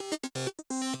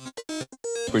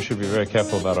We should be very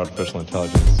careful about artificial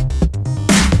intelligence.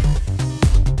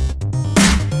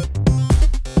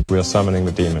 We are summoning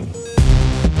the demon.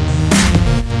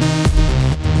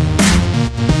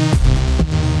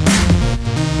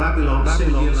 Babylon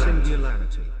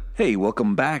Singularity. Hey,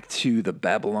 welcome back to the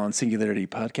Babylon Singularity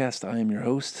podcast. I am your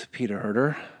host, Peter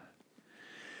Herder.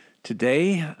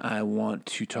 Today, I want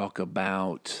to talk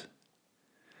about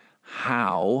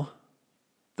how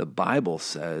the Bible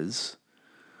says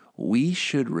we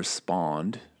should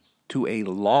respond to a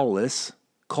lawless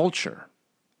culture.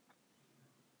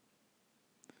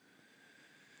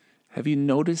 Have you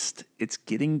noticed it's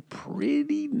getting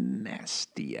pretty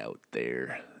nasty out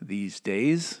there these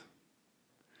days?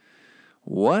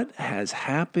 What has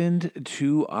happened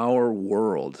to our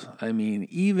world? I mean,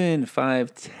 even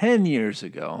 5-10 years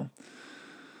ago,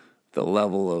 the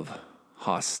level of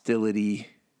hostility,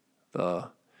 the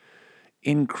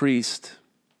increased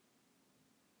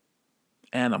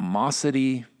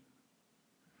animosity,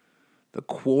 the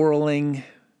quarreling,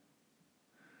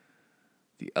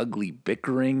 the ugly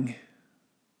bickering.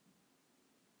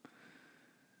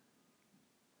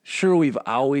 Sure, we've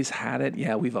always had it.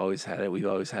 Yeah, we've always had it. We've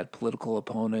always had political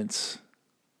opponents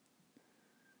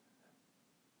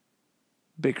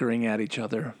bickering at each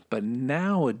other. But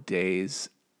nowadays,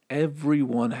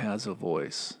 everyone has a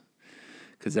voice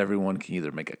because everyone can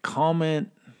either make a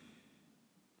comment,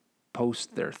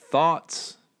 post their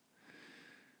thoughts,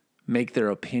 make their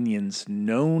opinions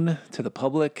known to the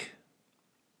public.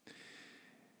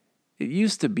 It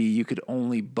used to be you could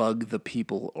only bug the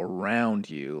people around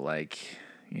you, like,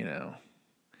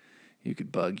 you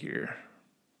could bug your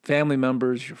family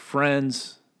members, your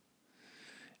friends,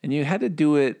 and you had to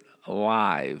do it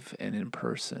live and in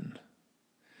person.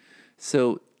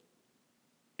 So,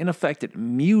 in effect, it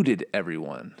muted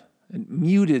everyone. It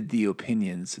muted the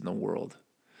opinions in the world.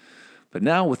 But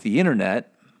now with the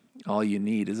internet, all you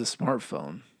need is a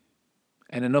smartphone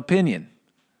and an opinion.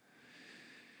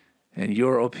 And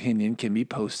your opinion can be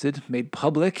posted, made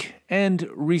public, and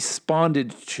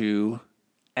responded to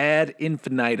ad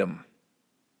infinitum.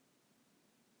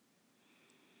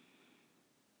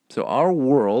 So our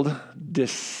world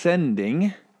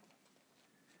descending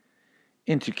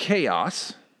into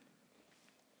chaos,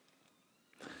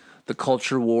 the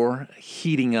culture war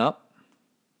heating up,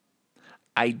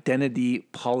 identity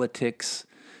politics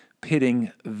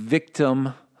pitting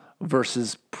victim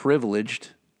versus privileged,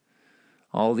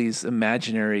 all these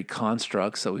imaginary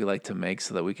constructs that we like to make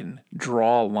so that we can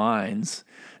draw lines,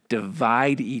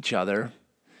 divide each other,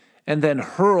 and then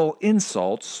hurl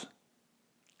insults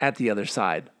at the other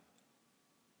side.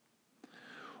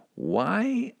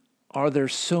 Why are there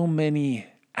so many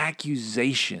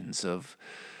accusations of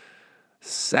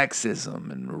sexism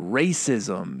and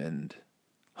racism and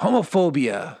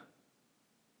homophobia,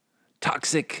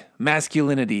 toxic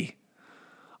masculinity,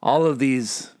 all of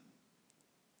these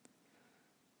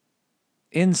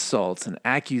insults and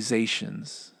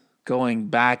accusations going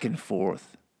back and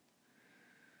forth?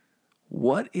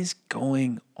 What is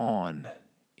going on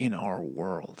in our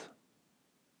world?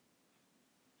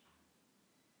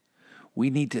 We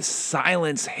need to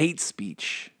silence hate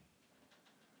speech,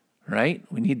 right?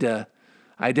 We need to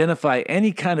identify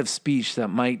any kind of speech that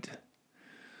might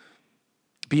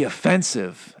be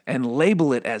offensive and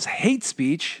label it as hate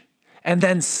speech and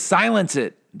then silence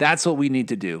it. That's what we need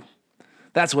to do.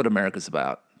 That's what America's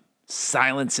about.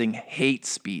 Silencing hate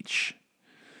speech.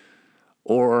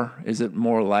 Or is it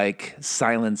more like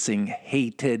silencing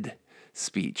hated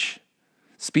speech?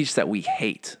 Speech that we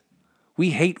hate.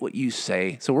 We hate what you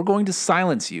say, so we're going to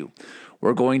silence you.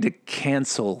 We're going to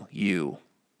cancel you.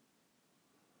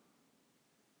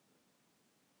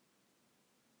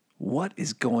 What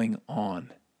is going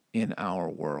on in our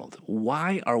world?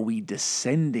 Why are we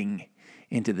descending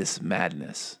into this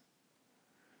madness?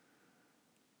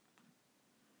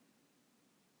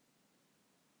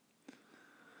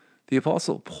 The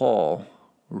Apostle Paul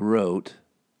wrote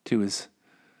to his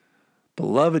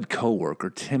beloved co-worker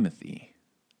Timothy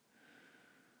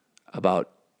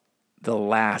about the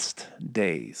last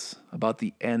days, about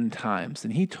the end times.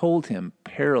 And he told him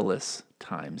perilous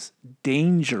times,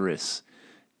 dangerous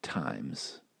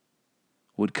times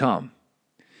would come.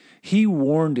 He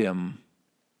warned him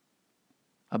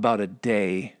about a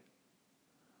day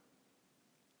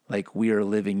like we are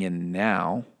living in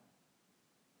now.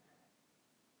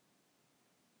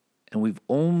 And we've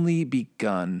only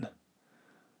begun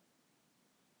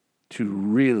to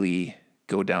really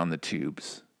go down the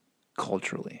tubes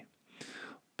culturally.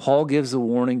 Paul gives a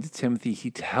warning to Timothy.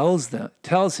 He tells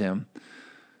him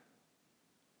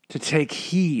to take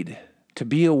heed, to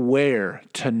be aware,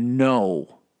 to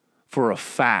know for a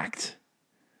fact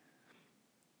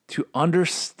to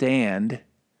understand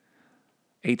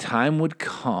a time would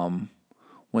come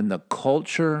when the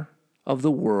culture of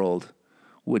the world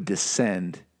would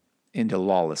descend into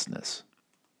lawlessness.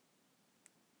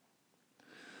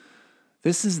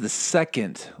 This is the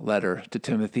second letter to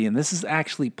Timothy, and this is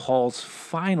actually Paul's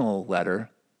final letter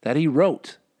that he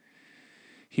wrote.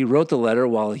 He wrote the letter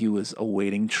while he was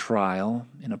awaiting trial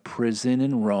in a prison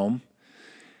in Rome,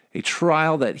 a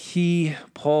trial that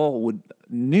Paul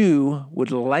knew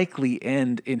would likely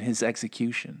end in his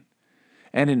execution,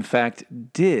 and in fact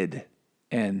did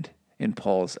end in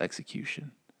Paul's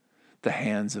execution, the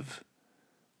hands of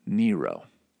Nero.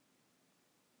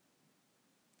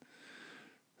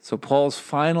 So Paul's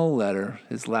final letter,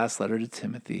 his last letter to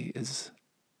Timothy, is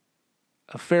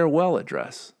a farewell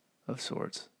address of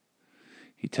sorts.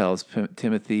 He tells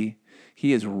Timothy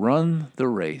he has run the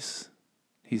race,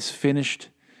 he's finished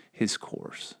his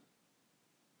course,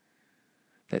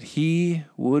 that he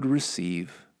would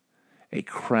receive a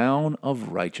crown of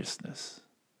righteousness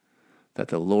that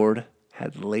the Lord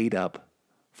had laid up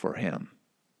for him.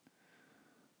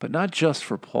 But not just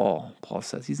for Paul, Paul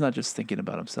says. He's not just thinking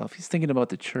about himself. He's thinking about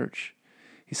the church.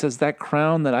 He says, that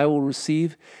crown that I will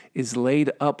receive is laid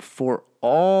up for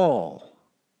all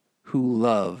who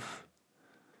love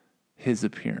his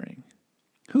appearing.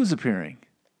 Who's appearing?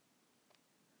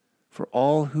 For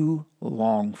all who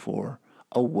long for,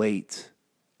 await,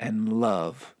 and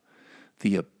love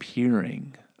the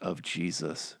appearing of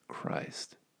Jesus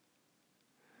Christ.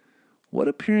 What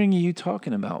appearing are you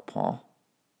talking about, Paul?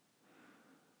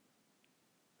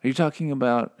 Are you talking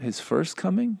about his first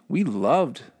coming? We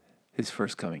loved his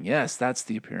first coming. Yes, that's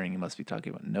the appearing you must be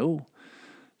talking about. No,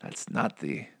 that's not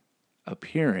the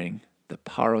appearing, the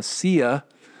parousia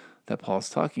that Paul's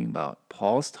talking about.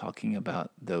 Paul's talking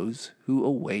about those who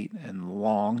await and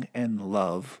long and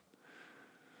love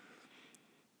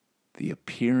the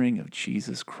appearing of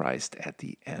Jesus Christ at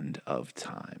the end of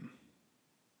time.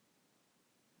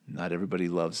 Not everybody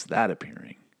loves that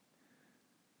appearing.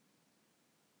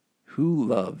 Who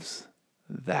loves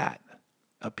that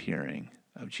appearing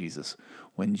of Jesus?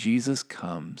 When Jesus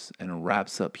comes and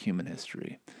wraps up human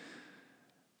history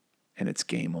and it's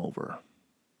game over.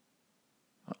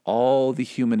 All the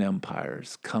human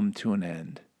empires come to an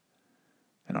end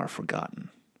and are forgotten.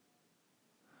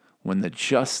 When the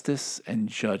justice and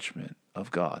judgment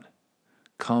of God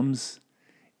comes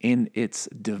in its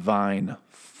divine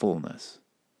fullness.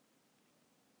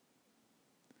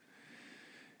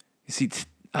 You see,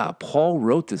 Paul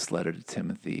wrote this letter to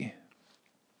Timothy.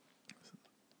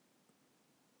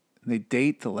 They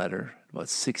date the letter about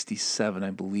 67,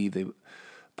 I believe.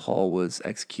 Paul was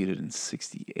executed in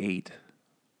 68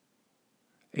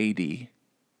 AD.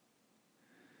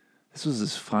 This was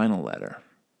his final letter.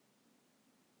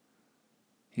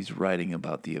 He's writing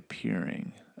about the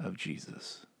appearing of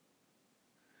Jesus.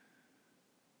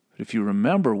 But if you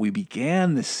remember, we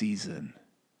began this season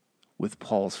with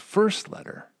Paul's first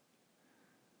letter.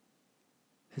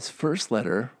 His first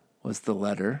letter was the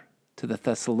letter to the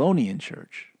Thessalonian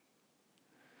church.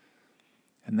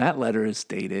 And that letter is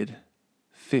dated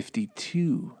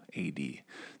 52 AD.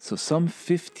 So some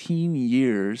 15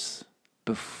 years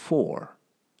before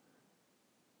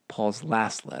Paul's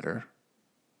last letter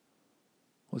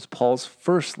was Paul's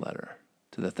first letter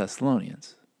to the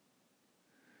Thessalonians.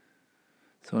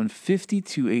 So in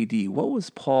 52 AD, what was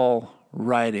Paul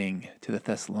writing to the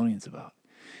Thessalonians about?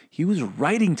 He was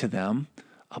writing to them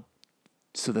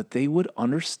so that they would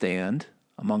understand,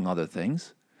 among other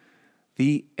things,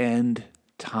 the end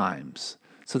times,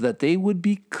 so that they would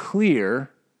be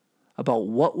clear about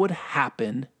what would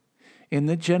happen in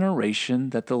the generation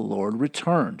that the Lord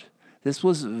returned. This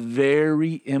was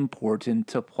very important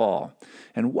to Paul.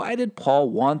 And why did Paul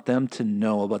want them to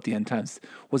know about the end times?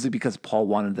 Was it because Paul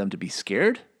wanted them to be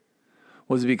scared?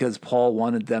 Was it because Paul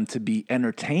wanted them to be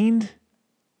entertained?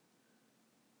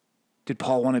 Did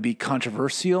Paul want to be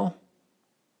controversial?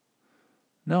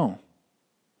 No.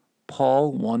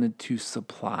 Paul wanted to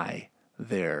supply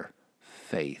their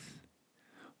faith.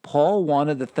 Paul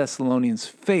wanted the Thessalonians'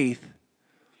 faith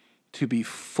to be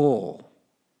full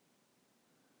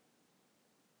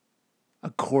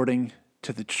according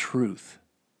to the truth.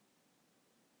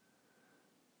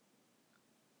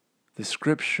 The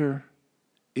scripture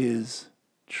is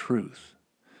truth.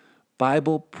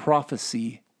 Bible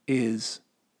prophecy is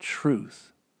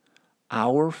truth.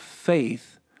 Our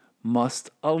faith must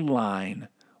align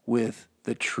with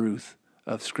the truth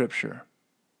of Scripture.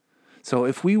 So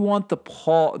if we want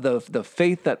the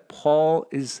faith that Paul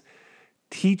is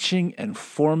teaching and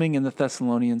forming in the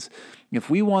Thessalonians, if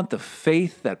we want the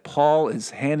faith that Paul is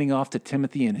handing off to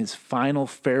Timothy in his final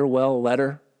farewell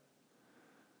letter,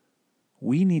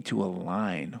 we need to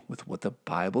align with what the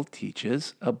Bible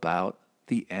teaches about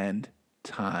the end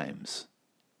times.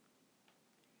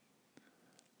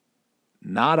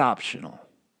 Not optional,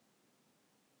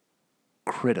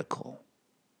 critical.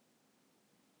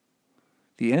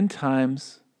 The end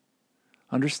times,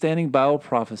 understanding Bible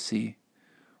prophecy,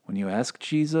 when you ask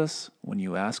Jesus, when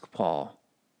you ask Paul,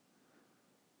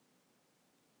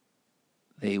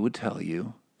 they would tell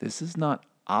you this is not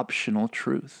optional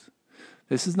truth.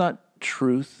 This is not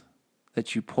truth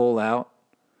that you pull out,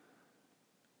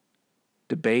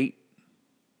 debate,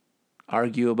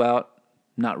 argue about,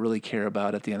 not really care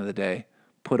about at the end of the day,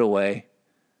 put away,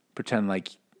 pretend like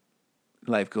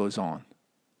life goes on.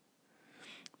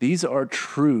 These are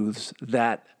truths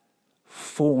that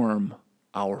form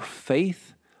our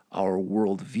faith, our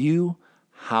worldview,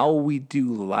 how we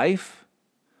do life,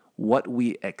 what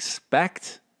we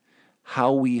expect,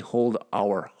 how we hold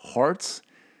our hearts,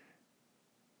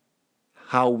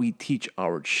 how we teach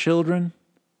our children,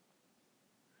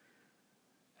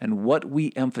 and what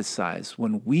we emphasize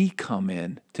when we come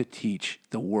in to teach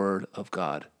the Word of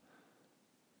God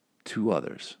to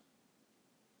others.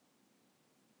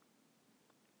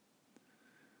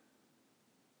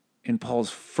 In Paul's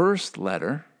first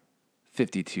letter,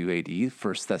 52 AD,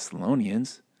 1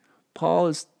 Thessalonians, Paul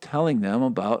is telling them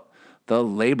about the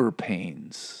labor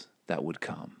pains that would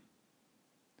come.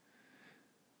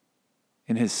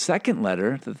 In his second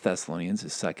letter to the Thessalonians,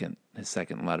 his second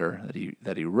letter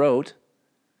that he wrote,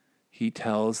 he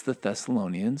tells the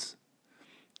Thessalonians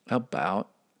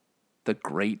about the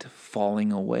great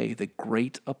falling away, the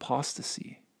great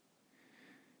apostasy.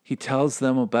 He tells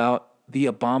them about the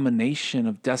abomination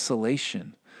of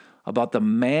desolation, about the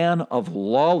man of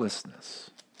lawlessness.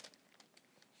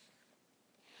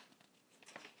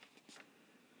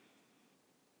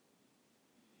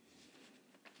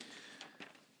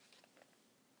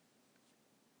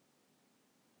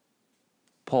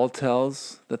 Paul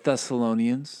tells the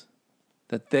Thessalonians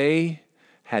that they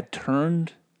had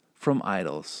turned from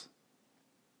idols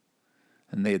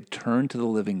and they had turned to the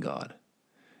living God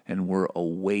and were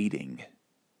awaiting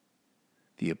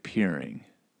the appearing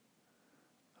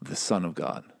of the Son of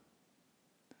God.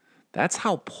 That's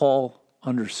how Paul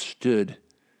understood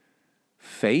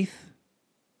faith,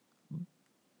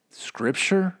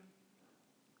 Scripture,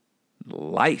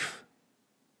 life.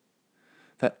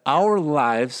 That our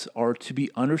lives are to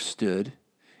be understood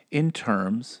in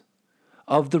terms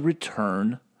of the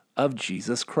return of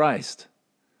Jesus Christ.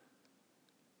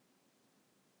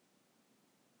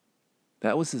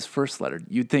 That was his first letter.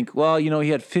 You'd think, well, he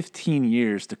had 15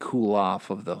 years to cool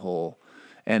off of the whole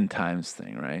end times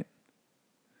thing, right?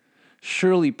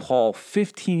 Surely, Paul,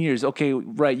 15 years. Okay,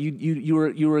 right. You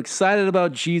were excited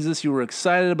about Jesus. You were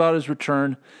excited about his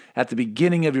return at the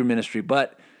beginning of your ministry,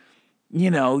 but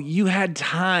you had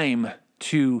time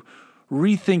to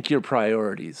rethink your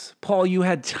priorities. Paul, you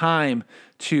had time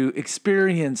to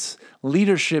experience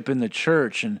leadership in the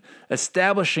church and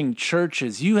establishing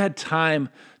churches. You had time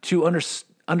to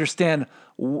understand,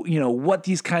 what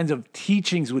these kinds of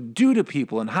teachings would do to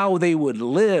people and how they would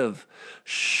live.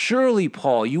 Surely,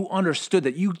 Paul, you understood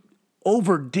that you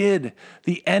overdid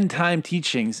the end time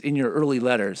teachings in your early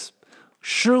letters.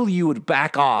 Surely you would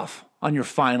back off on your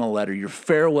final letter, your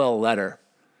farewell letter.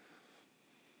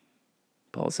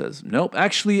 Paul says, nope,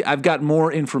 actually, I've got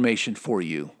more information for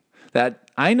you.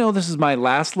 That I know this is my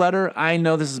last letter. I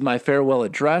know this is my farewell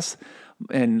address.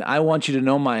 And I want you to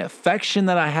know my affection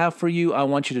that I have for you. I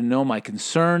want you to know my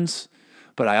concerns.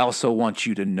 But I also want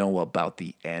you to know about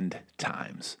the end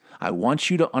times. I want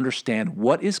you to understand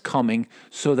what is coming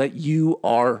so that you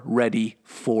are ready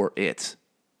for it.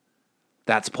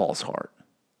 That's Paul's heart.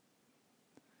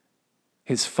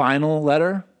 His final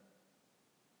letter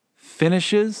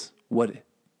finishes what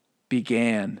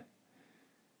began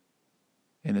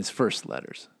in his first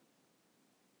letters.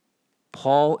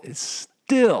 Paul is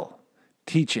still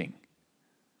teaching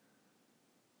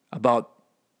about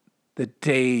the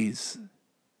days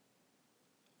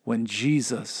when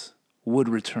Jesus would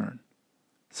return.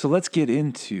 So let's get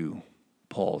into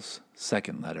Paul's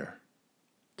second letter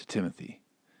to Timothy.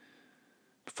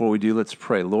 Before we do, let's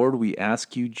pray. Lord, we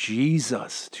ask you,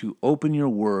 Jesus, to open your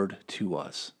word to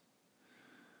us.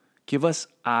 Give us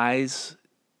eyes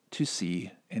to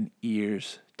see and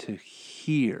ears to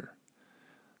hear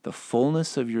the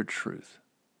fullness of your truth.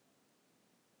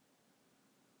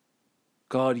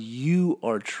 God, you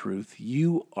are truth.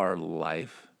 You are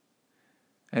life.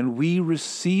 And we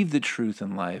receive the truth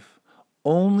and life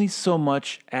only so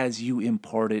much as you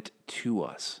impart it to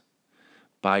us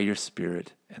by your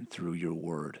Spirit and through your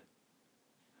word.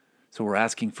 So we're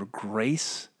asking for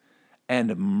grace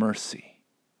and mercy.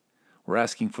 We're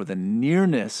asking for the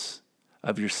nearness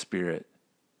of your Spirit.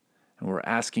 And we're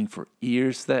asking for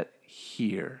ears that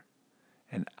hear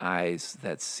and eyes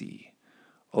that see.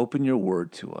 Open your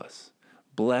word to us.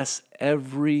 Bless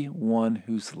everyone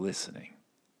who's listening.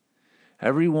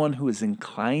 Everyone who is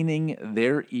inclining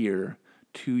their ear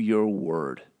to your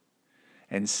word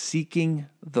and seeking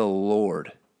the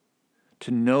Lord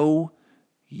to know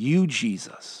you,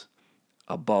 Jesus,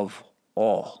 above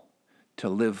all, to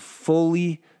live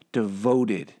fully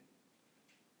devoted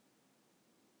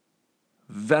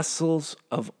vessels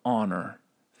of honor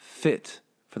fit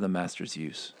for the Master's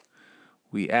use.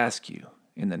 We ask you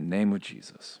in the name of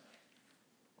Jesus.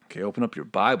 Okay, open up your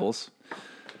Bibles,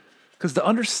 because to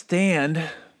understand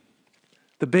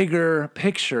the bigger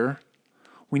picture,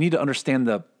 we need to understand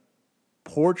the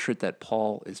portrait that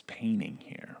Paul is painting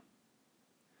here.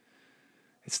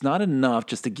 It's not enough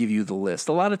just to give you the list.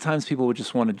 A lot of times people would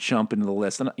just want to jump into the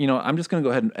list. And, I'm just going to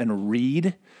go ahead and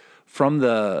read from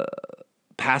the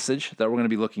passage that we're going to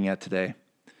be looking at today.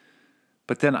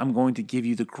 But then I'm going to give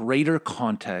you the greater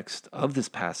context of this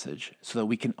passage so that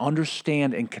we can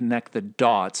understand and connect the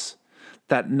dots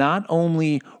that not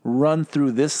only run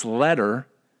through this letter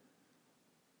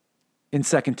in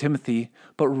 2 Timothy,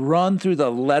 but run through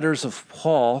the letters of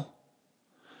Paul,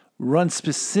 run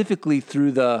specifically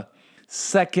through the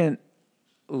second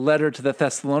letter to the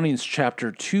Thessalonians,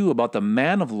 chapter 2, about the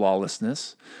man of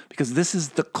lawlessness, because this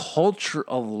is the culture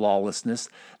of lawlessness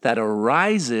that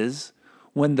arises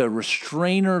when the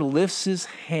restrainer lifts his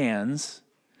hands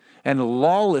and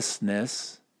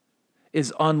lawlessness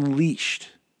is unleashed.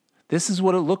 This is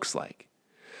what it looks like.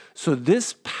 So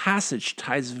this passage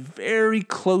ties very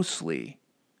closely,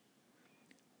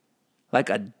 like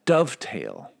a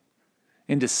dovetail,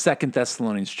 into 2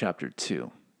 Thessalonians chapter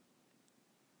 2.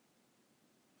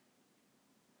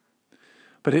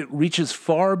 But it reaches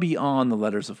far beyond the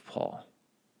letters of Paul.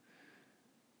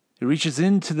 It reaches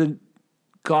into the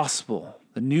gospel,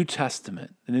 the New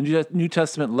Testament, the New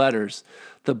Testament letters,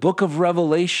 the book of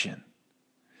Revelation.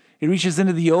 It reaches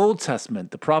into the Old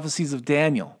Testament, the prophecies of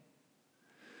Daniel.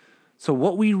 So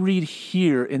what we read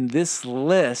here in this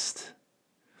list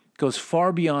goes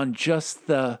far beyond just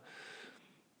the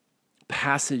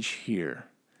passage here.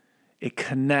 It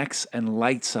connects and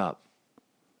lights up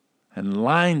and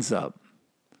lines up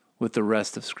with the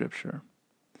rest of Scripture.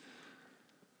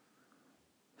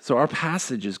 So our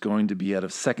passage is going to be out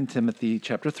of 2 Timothy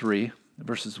chapter 3,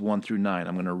 verses 1 through 9.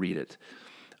 I'm going to read it.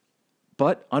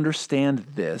 But understand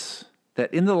this,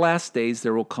 that in the last days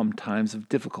there will come times of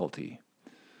difficulty.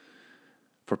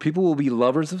 For people will be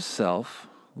lovers of self,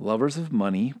 lovers of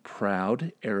money,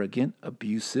 proud, arrogant,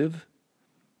 abusive,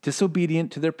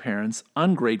 disobedient to their parents,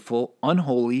 ungrateful,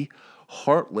 unholy,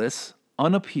 heartless,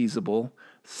 unappeasable,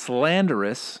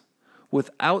 slanderous,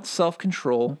 without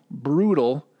self-control,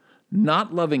 brutal,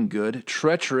 not loving good,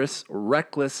 treacherous,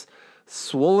 reckless,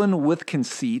 swollen with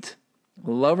conceit,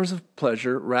 lovers of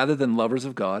pleasure rather than lovers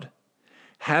of God,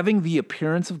 having the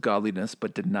appearance of godliness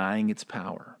but denying its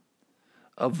power.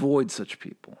 Avoid such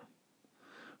people.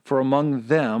 For among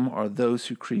them are those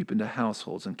who creep into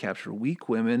households and capture weak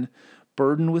women,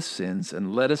 burdened with sins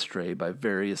and led astray by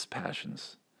various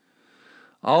passions,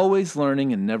 always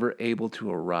learning and never able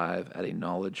to arrive at a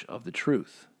knowledge of the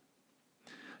truth.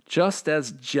 Just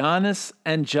as Jannes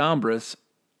and Jambres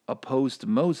opposed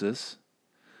Moses,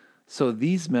 so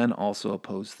these men also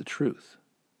oppose the truth.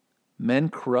 Men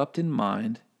corrupt in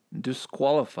mind and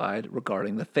disqualified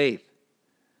regarding the faith.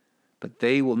 But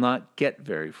they will not get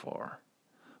very far,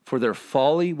 for their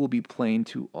folly will be plain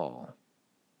to all,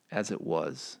 as it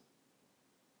was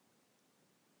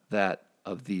that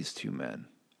of these two men.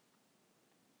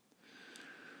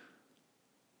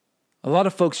 A lot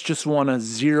of folks just want to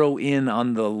zero in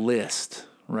on the list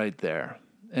right there.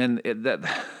 And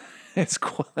it's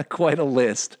quite a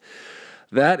list.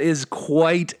 That is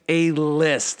quite a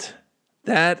list.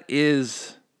 That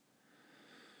is...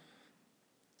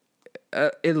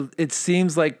 It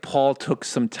seems like Paul took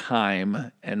some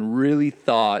time and really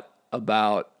thought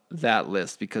about that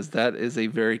list, because that is a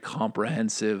very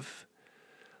comprehensive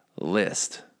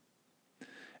list.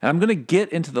 And I'm going to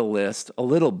get into the list a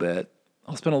little bit.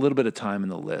 I'll spend a little bit of time in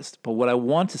the list, but what I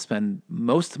want to spend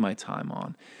most of my time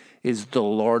on is the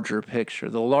larger picture,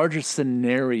 the larger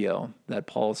scenario that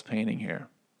Paul is painting here.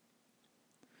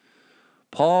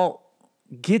 Paul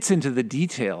gets into the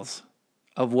details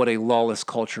of what a lawless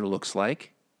culture looks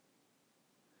like,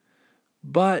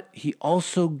 but he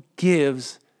also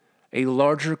gives a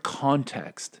larger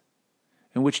context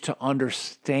in which to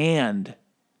understand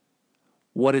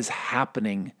what is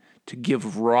happening to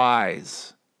give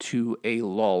rise to a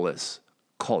lawless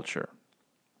culture.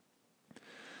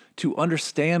 To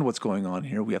understand what's going on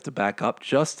here, we have to back up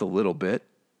just a little bit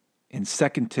in 2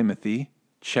 Timothy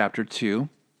chapter 2.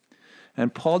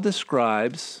 And Paul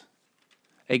describes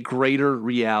a greater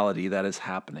reality that is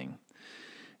happening.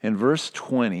 In verse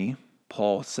 20,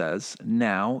 Paul says,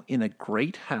 "Now in a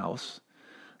great house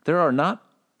there are not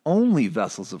only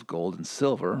vessels of gold and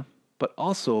silver, but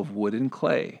also of wood and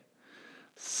clay,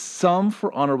 some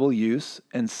for honorable use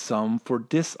and some for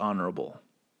dishonorable.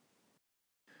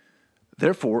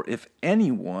 Therefore, if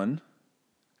anyone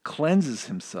cleanses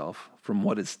himself from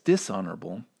what is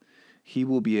dishonorable, he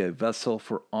will be a vessel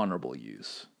for honorable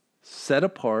use, set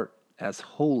apart as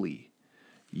holy,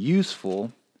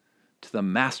 useful to the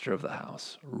master of the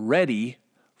house, ready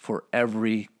for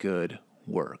every good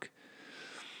work."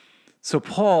 So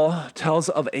Paul tells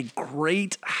of a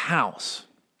great house,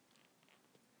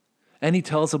 and he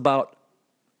tells about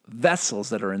vessels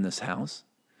that are in this house.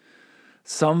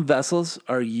 Some vessels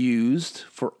are used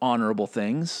for honorable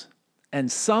things,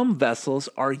 and some vessels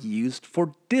are used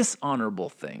for dishonorable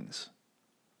things.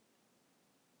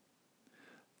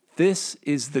 This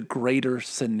is the greater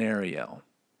scenario.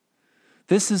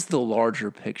 This is the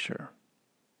larger picture.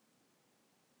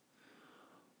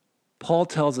 Paul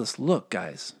tells us, look,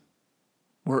 guys,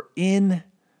 we're in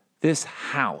this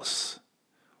house.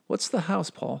 What's the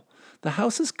house, Paul? The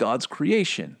house is God's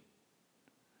creation.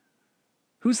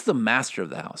 Who's the master of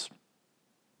the house?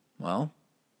 Well,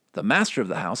 the master of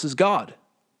the house is God.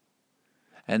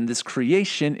 And this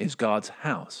creation is God's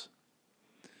house.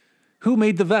 Who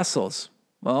made the vessels?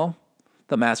 Well,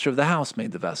 the master of the house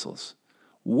made the vessels.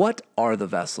 What are the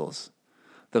vessels?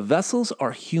 The vessels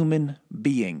are human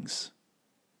beings.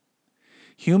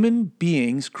 Human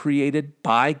beings created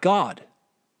by God.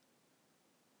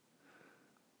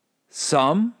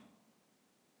 Some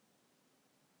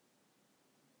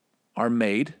are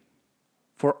made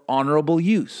for honorable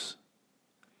use,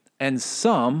 and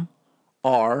some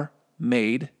are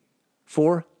made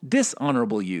for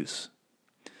dishonorable use.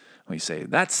 We say,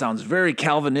 that sounds very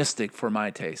Calvinistic for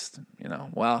my taste.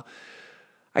 Well,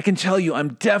 I can tell you,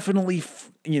 I'm definitely,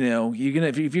 if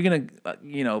you're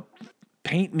gonna,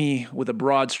 paint me with a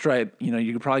broad stripe,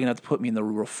 you're probably gonna have to put me in the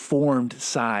Reformed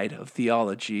side of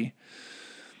theology,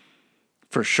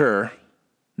 for sure,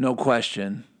 no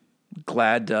question.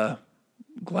 Glad to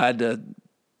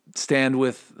stand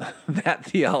with that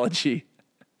theology.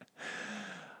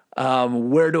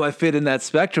 Where do I fit in that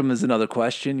spectrum is another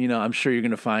question. I'm sure you're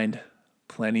going to find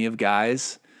plenty of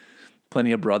guys,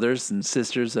 plenty of brothers and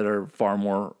sisters that are far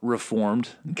more Reformed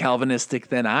and Calvinistic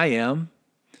than I am.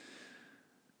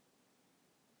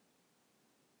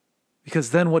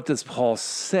 Because then what does Paul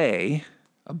say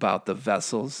about the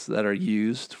vessels that are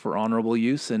used for honorable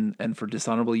use and for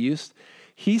dishonorable use?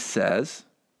 He says,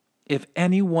 if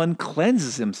anyone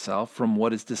cleanses himself from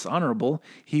what is dishonorable,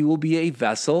 he will be a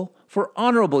vessel for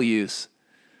honorable use.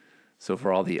 So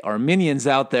for all the Arminians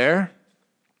out there,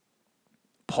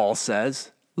 Paul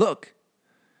says, look,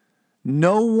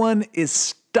 no one is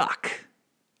stuck.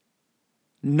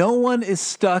 No one is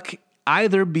stuck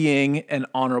either being an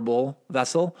honorable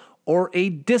vessel or a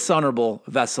dishonorable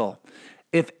vessel.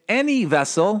 If any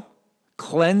vessel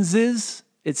cleanses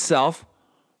itself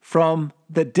from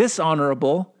the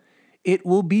dishonorable, it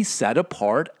will be set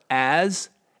apart as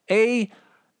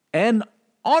an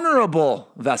honorable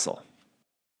vessel.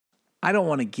 I don't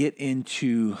want to get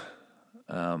into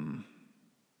the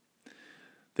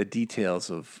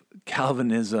details of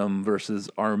Calvinism versus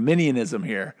Arminianism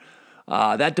here.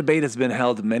 That debate has been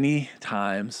held many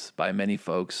times by many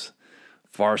folks,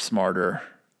 far smarter,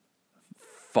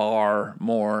 far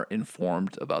more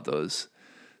informed about those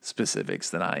specifics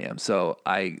than I am. So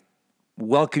I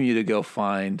welcome you to go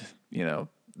find,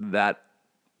 that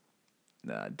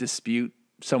dispute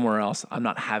somewhere else. I'm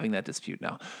not having that dispute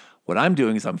now. What I'm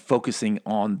doing is I'm focusing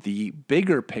on the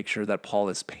bigger picture that Paul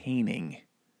is painting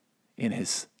in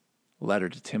his letter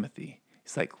to Timothy.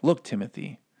 He's like, look,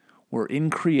 Timothy, we're in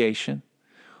creation.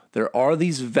 There are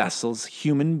these vessels,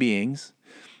 human beings.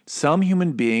 Some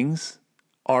human beings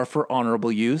are for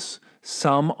honorable use.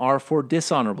 Some are for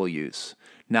dishonorable use.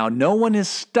 Now, no one is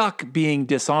stuck being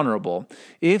dishonorable.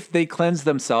 If they cleanse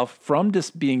themselves from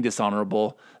being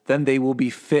dishonorable, then they will be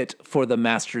fit for the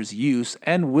master's use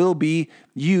and will be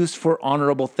used for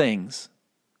honorable things.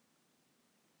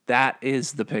 That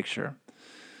is the picture.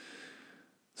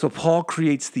 So Paul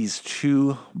creates these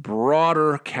two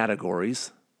broader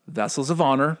categories, vessels of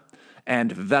honor and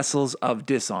vessels of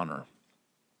dishonor.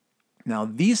 Now,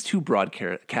 these two broad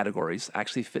categories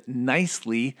actually fit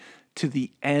nicely to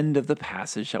the end of the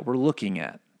passage that we're looking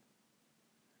at,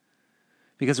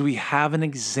 because we have an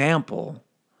example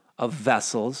of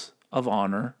vessels of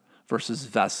honor versus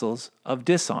vessels of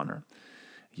dishonor.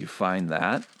 You find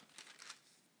that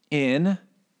in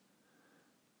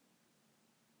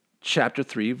chapter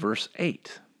 3, verse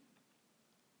 8.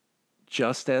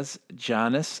 Just as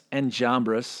Jannes and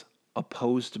Jambres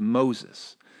opposed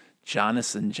Moses.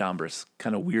 Jannes and Jambres,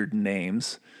 kind of weird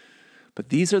names. But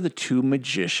these are the two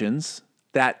magicians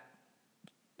that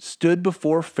stood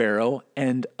before Pharaoh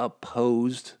and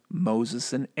opposed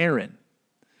Moses and Aaron.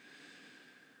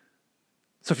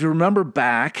 So if you remember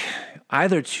back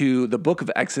either to the book of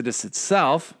Exodus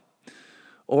itself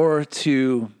or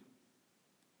to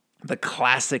the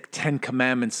classic Ten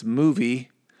Commandments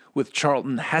movie with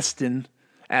Charlton Heston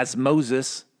as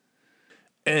Moses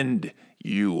and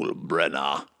Yul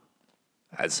Brynner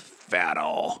as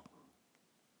Pharaoh.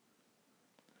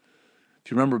 If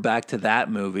you remember back to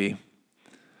that movie,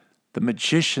 the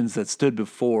magicians that stood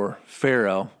before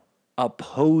Pharaoh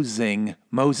opposing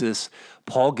Moses,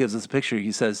 Paul gives us a picture.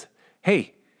 He says,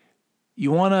 hey,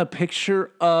 you want a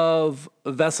picture of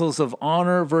vessels of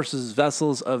honor versus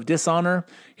vessels of dishonor?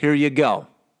 Here you go.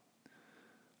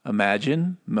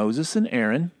 Imagine Moses and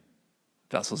Aaron,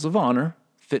 vessels of honor,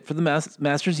 fit for the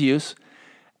master's use,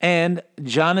 and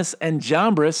Jannes and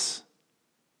Jambres,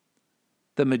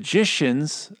 the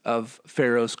magicians of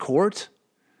Pharaoh's court,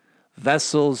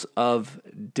 vessels of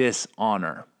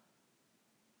dishonor.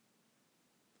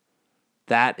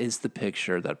 That is the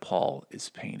picture that Paul is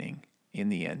painting in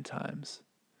the end times.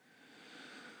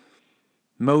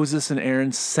 Moses and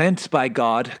Aaron, sent by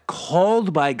God,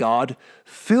 called by God,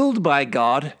 filled by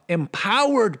God,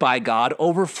 empowered by God,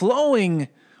 overflowing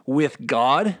with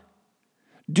God,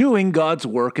 doing God's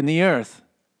work in the earth.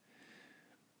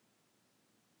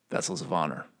 Vessels of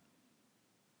honor.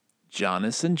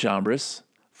 Jannes and Jambres,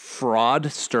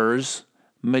 fraudsters,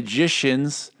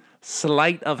 magicians,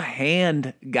 sleight of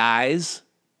hand guys,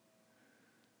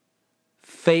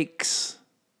 fakes,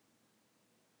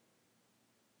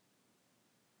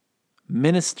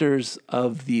 ministers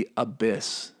of the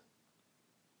abyss.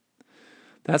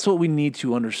 That's what we need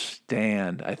to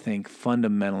understand, I think,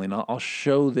 fundamentally. And I'll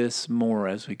show this more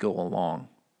as we go along.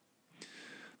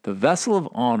 The vessel of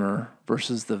honor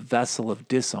versus the vessel of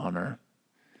dishonor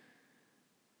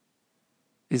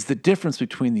is the difference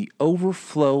between the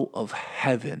overflow of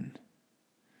heaven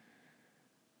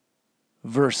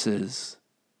versus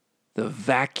the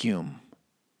vacuum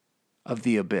of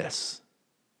the abyss.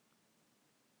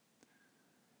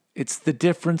 It's the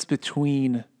difference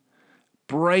between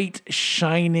bright,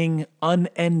 shining,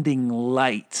 unending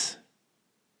light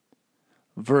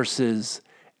versus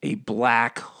a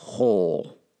black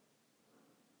hole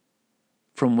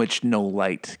from which no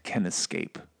light can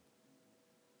escape.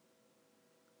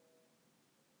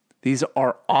 These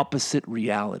are opposite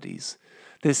realities.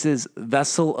 This is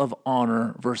vessel of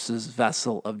honor versus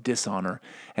vessel of dishonor.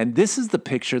 And this is the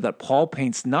picture that Paul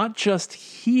paints not just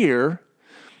here,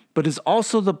 but is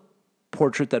also the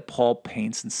portrait that Paul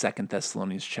paints in 2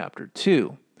 Thessalonians chapter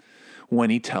 2, when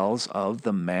he tells of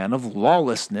the man of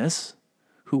lawlessness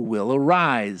who will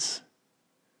arise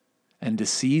and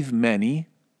deceive many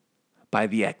by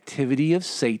the activity of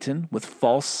Satan with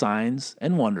false signs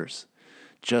and wonders,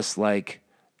 just like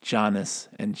Jannes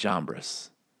and Jambres.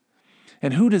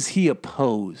 And who does he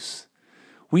oppose?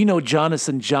 We know Jannes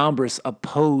and Jambres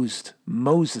opposed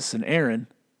Moses and Aaron,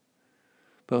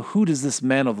 but who does this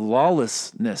man of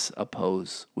lawlessness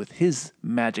oppose with his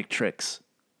magic tricks?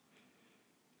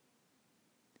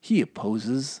 He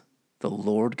opposes the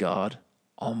Lord God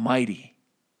Almighty.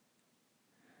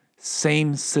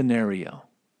 Same scenario.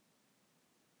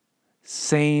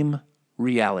 Same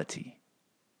reality.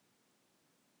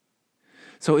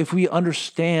 So if we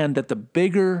understand that the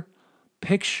bigger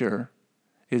picture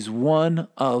is one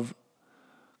of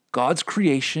God's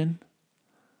creation,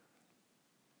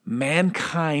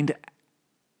 mankind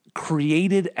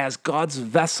created as God's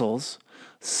vessels,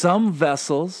 some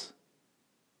vessels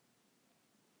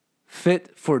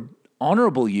fit for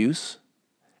honorable use,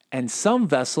 and some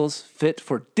vessels fit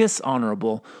for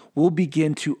dishonorable, we'll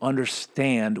begin to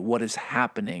understand what is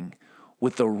happening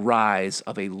with the rise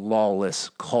of a lawless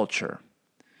culture.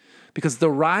 Because the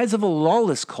rise of a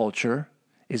lawless culture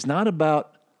is not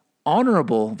about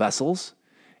honorable vessels,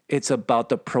 it's about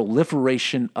the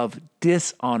proliferation of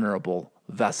dishonorable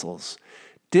vessels.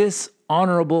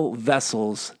 Dishonorable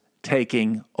vessels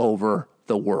taking over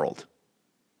the world.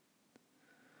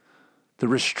 The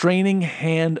restraining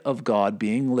hand of God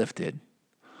being lifted,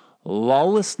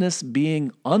 lawlessness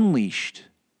being unleashed,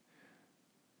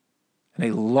 and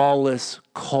a lawless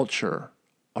culture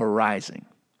arising.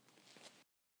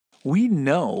 We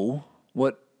know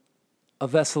what a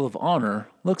vessel of honor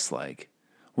looks like.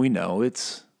 We know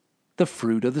it's the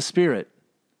fruit of the Spirit.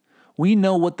 We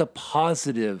know what the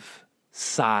positive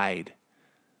side,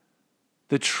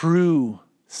 the true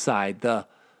side, the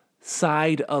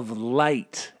side of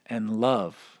light and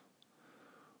love.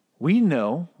 We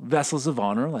know vessels of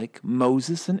honor like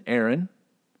Moses and Aaron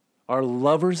are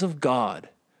lovers of God.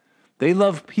 They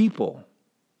love people.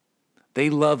 They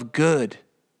love good.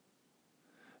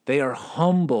 They are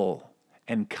humble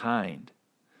and kind.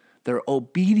 They're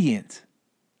obedient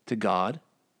to God,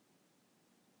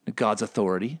 to God's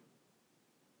authority.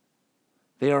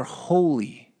 They are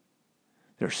holy.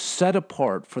 They're set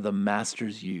apart for the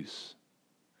master's use.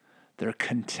 They're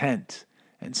content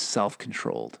and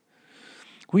self-controlled.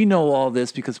 We know all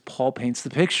this because Paul paints the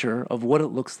picture of what it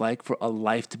looks like for a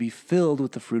life to be filled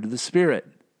with the fruit of the Spirit.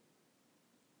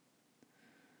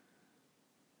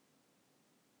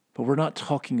 But we're not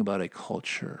talking about a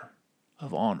culture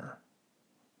of honor.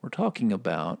 We're talking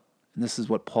about, and this is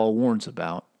what Paul warns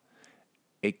about,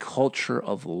 a culture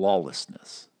of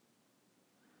lawlessness.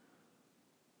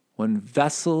 When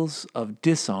vessels of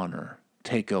dishonor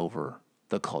take over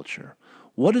the culture,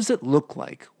 what does it look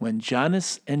like when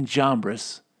Jannes and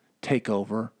Jambres take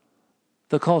over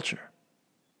the culture?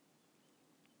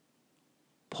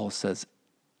 Paul says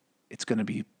it's going to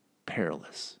be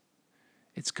perilous.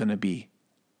 It's going to be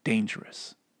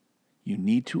dangerous. You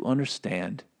need to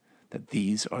understand that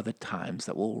these are the times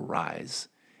that will rise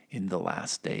in the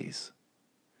last days.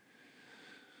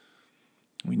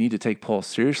 We need to take Paul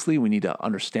seriously. We need to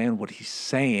understand what he's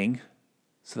saying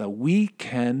so that we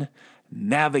can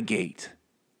navigate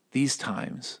these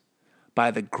times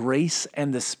by the grace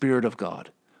and the Spirit of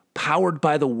God, powered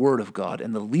by the Word of God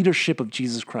and the leadership of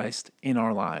Jesus Christ in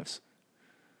our lives.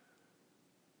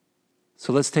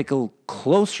 So let's take a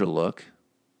closer look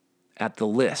at the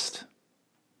list.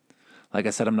 Like I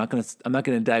said, I'm not going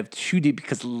to dive too deep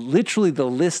because literally the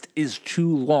list is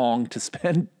too long to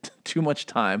spend too much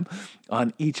time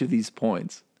on each of these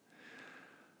points.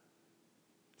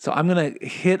 So I'm going to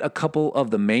hit a couple of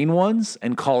the main ones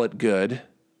and call it good.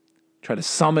 Try to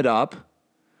sum it up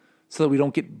so that we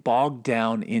don't get bogged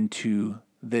down into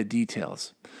the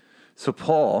details. So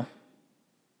Paul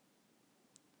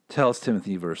tells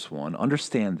Timothy, verse 1,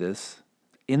 understand this.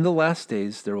 In the last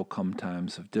days, there will come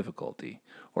times of difficulty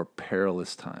or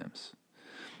perilous times.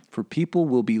 For people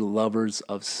will be lovers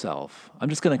of self. I'm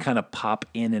just going to kind of pop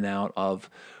in and out of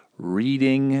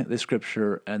reading the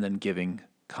scripture and then giving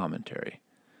commentary.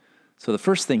 So the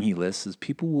first thing he lists is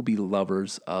people will be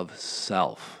lovers of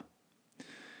self.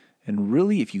 And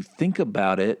really, if you think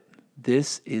about it,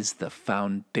 this is the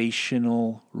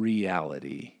foundational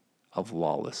reality of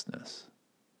lawlessness.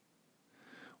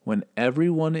 When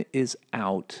everyone is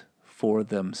out for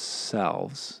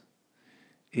themselves,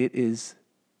 it is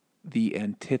the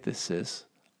antithesis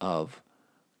of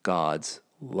God's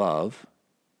love,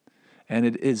 and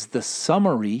it is the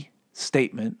summary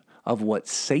statement of what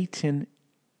Satan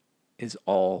is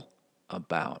all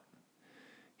about.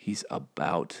 He's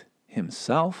about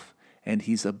himself, and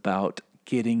he's about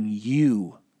getting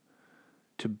you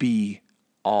to be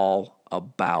all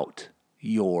about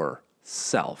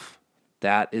yourself.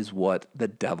 That is what the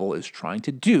devil is trying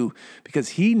to do, because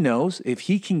he knows if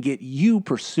he can get you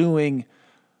pursuing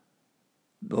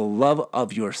the love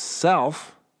of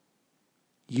yourself,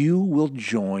 you will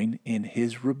join in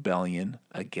his rebellion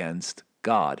against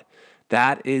God.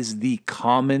 That is the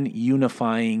common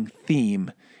unifying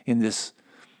theme in this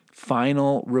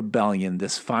final rebellion,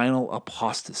 this final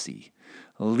apostasy,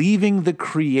 leaving the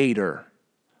Creator,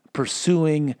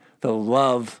 pursuing the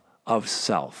love of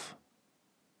self.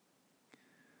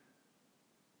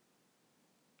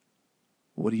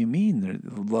 What do you mean,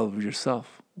 the love of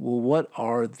yourself? Well, what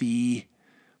are the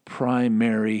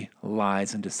primary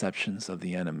lies and deceptions of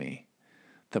the enemy?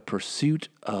 The pursuit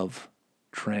of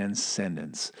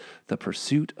transcendence, the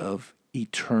pursuit of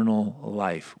eternal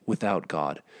life without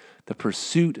God, the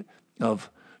pursuit of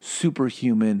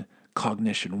superhuman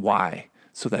cognition. Why?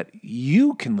 So that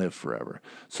you can live forever,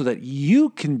 so that you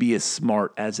can be as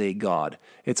smart as a God.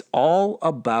 It's all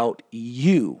about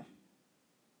you.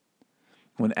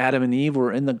 When Adam and Eve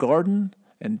were in the garden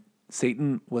and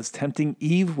Satan was tempting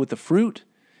Eve with the fruit,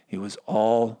 it was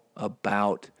all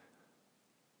about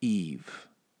Eve.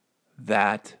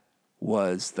 That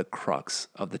was the crux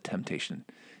of the temptation.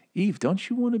 Eve, don't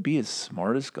you want to be as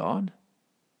smart as God?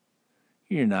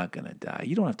 You're not going to die.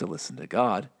 You don't have to listen to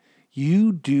God.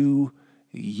 You do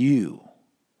you.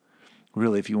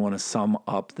 Really, if you want to sum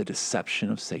up the deception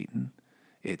of Satan,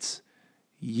 it's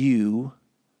you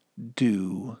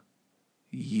do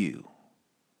you.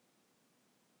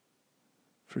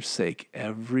 Forsake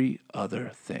every other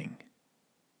thing.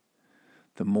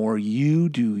 the more you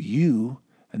do you,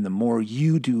 and the more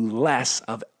you do less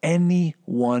of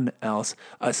anyone else,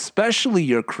 especially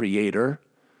your Creator,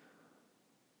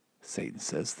 Satan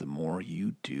says, the more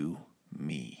you do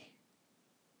me.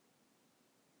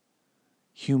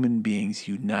 Human beings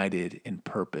united in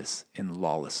purpose, in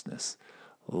lawlessness,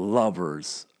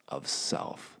 lovers of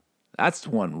self. That's the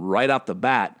one right off the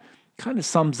bat, kind of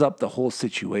sums up the whole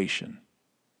situation.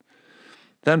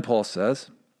 Then Paul says,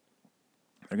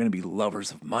 they're going to be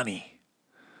lovers of money.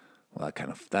 Well, that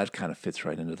kind of fits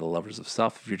right into the lovers of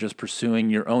self. If you're just pursuing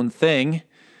your own thing,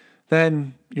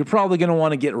 then you're probably going to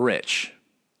want to get rich.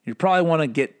 You probably want to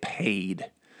get paid,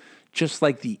 just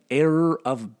like the error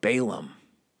of Balaam.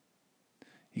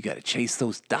 You got to chase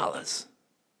those dollars.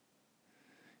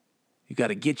 You got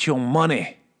to get your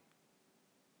money.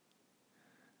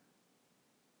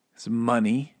 Because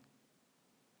money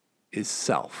is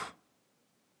self.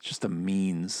 It's just a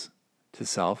means to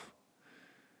self,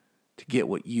 to get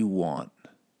what you want,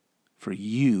 for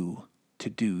you to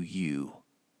do you,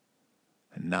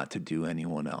 and not to do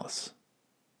anyone else.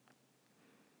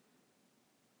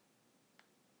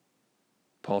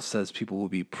 Paul says people will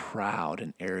be proud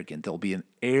and arrogant. There'll be an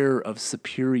air of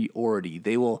superiority.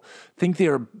 They will think they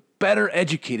are better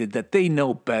educated, that they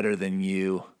know better than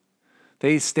you.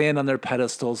 They stand on their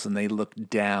pedestals and they look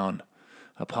down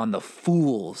upon the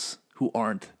fools who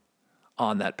aren't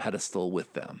on that pedestal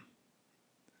with them.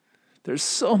 They're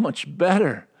so much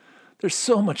better. They're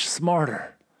so much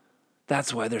smarter.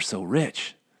 That's why they're so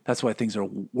rich. That's why things are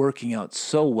working out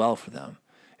so well for them.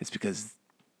 It's because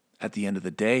at the end of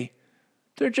the day,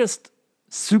 they're just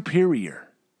superior.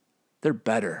 They're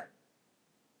better.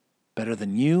 Better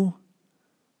than you,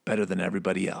 better than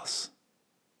everybody else.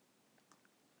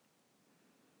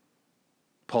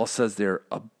 Paul says they're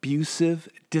abusive,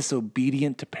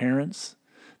 disobedient to parents.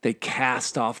 They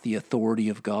cast off the authority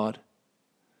of God.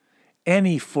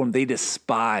 Any form, they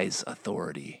despise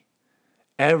authority.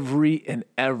 Any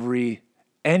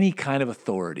kind of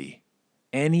authority,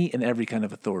 any and every kind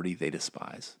of authority they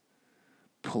despise.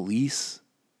 Police,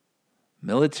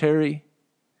 military,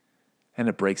 and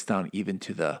it breaks down even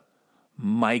to the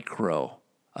micro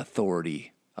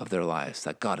authority of their lives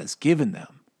that God has given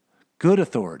them. Good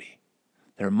authority.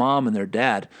 Their mom and their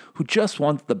dad, who just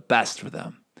want the best for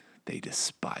them, they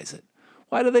despise it.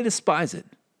 Why do they despise it?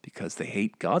 Because they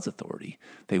hate God's authority.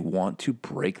 They want to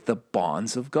break the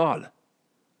bonds of God.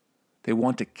 They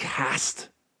want to cast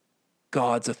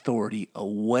God's authority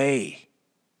away.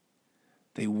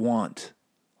 They want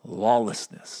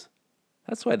lawlessness.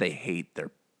 That's why they hate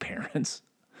their parents.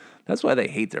 That's why they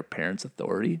hate their parents'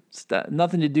 authority. It's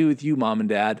nothing to do with you, mom and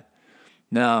dad.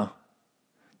 No,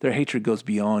 their hatred goes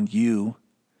beyond you.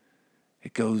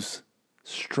 It goes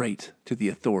straight to the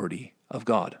authority of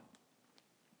God.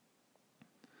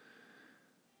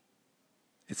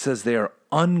 It says they are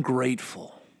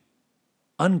ungrateful.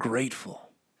 Ungrateful.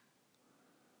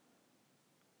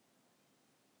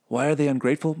 Why are they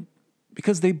ungrateful?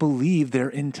 Because they believe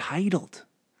they're entitled.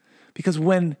 Because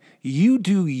when you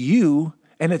do you,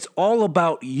 and it's all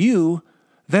about you,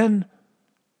 then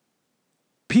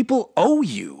people owe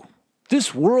you.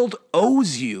 This world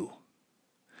owes you.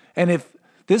 And if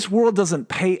this world doesn't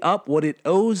pay up what it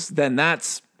owes, then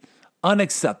that's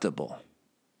unacceptable.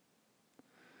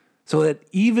 So that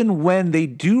even when they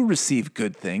do receive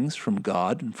good things from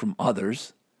God and from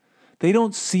others, they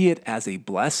don't see it as a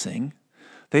blessing.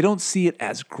 They don't see it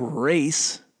as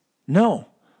grace. No,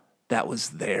 that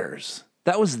was theirs.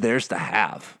 That was theirs to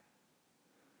have.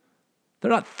 They're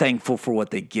not thankful for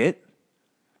what they get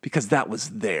because that was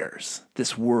theirs.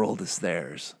 This world is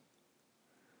theirs.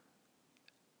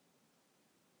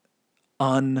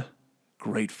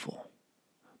 Ungrateful.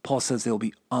 Paul says they'll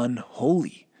be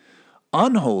unholy.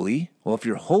 Unholy, well, if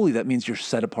you're holy, that means you're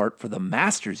set apart for the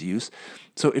master's use.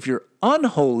 So if you're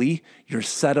unholy, you're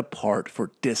set apart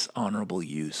for dishonorable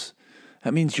use.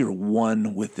 That means you're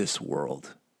one with this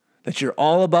world. That you're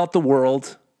all about the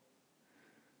world.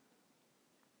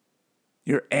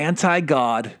 You're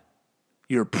anti-God.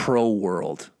 You're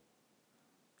pro-world.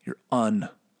 You're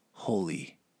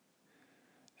unholy.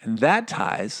 And that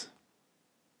ties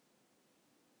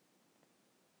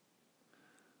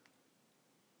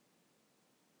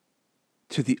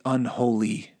to the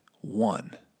unholy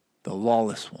one, the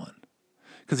lawless one.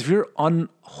 Because if you're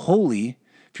unholy,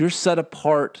 if you're set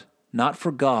apart not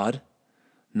for God,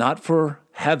 not for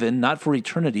heaven, not for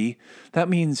eternity, that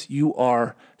means you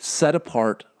are set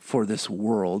apart for this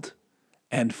world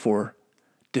and for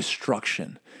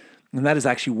destruction. And that is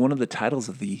actually one of the titles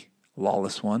of the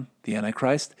lawless one, the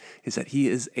Antichrist, is that he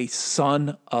is a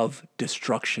son of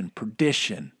destruction,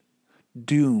 perdition,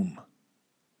 doom.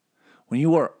 When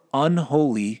you are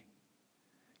unholy,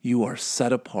 you are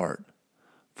set apart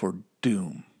for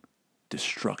doom,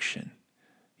 destruction.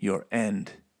 Your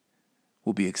end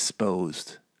will be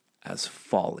exposed as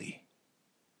folly.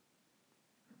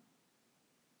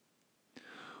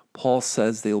 Paul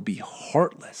says they will be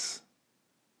heartless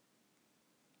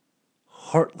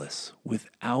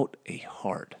without a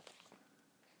heart.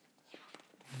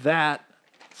 That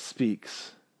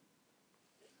speaks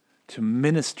to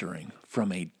ministering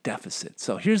from a deficit.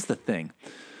 So here's the thing.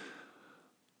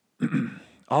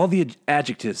 All the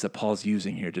adjectives that Paul's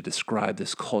using here to describe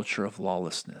this culture of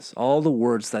lawlessness, all the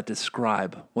words that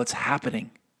describe what's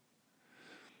happening,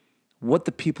 what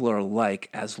the people are like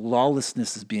as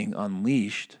lawlessness is being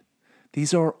unleashed,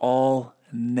 these are all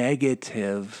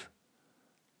negative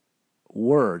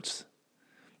words.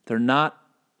 They're not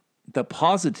the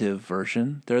positive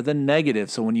version, they're the negative.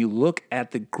 So when you look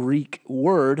at the Greek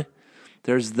word,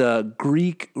 there's the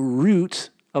Greek root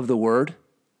of the word,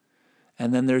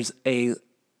 and then there's a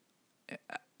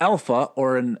alpha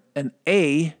or an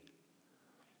A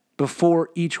before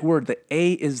each word. The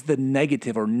A is the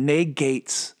negative or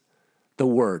negates the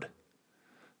word.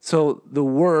 So the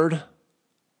word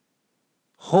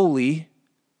holy,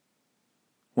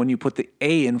 when you put the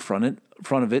A in front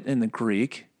of it in the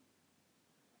Greek,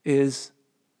 is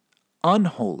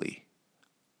unholy,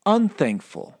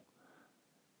 unthankful,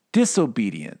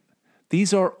 disobedient.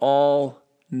 These are all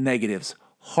negatives.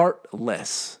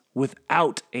 Heartless,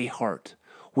 without a heart,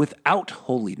 without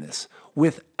holiness,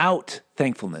 without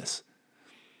thankfulness.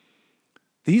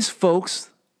 These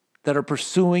folks that are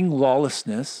pursuing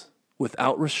lawlessness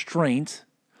without restraint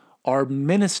are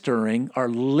ministering, are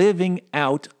living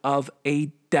out of a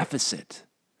deficit.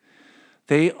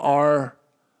 They are,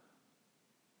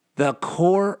 the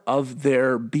core of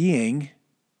their being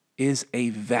is a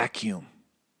vacuum.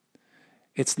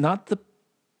 It's not the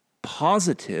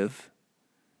positive,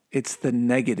 it's the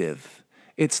negative.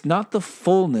 It's not the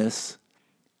fullness,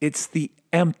 it's the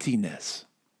emptiness.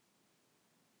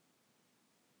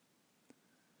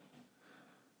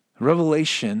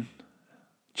 Revelation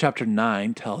chapter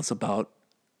 9 tells about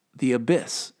the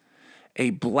abyss,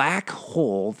 a black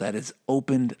hole that is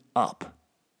opened up.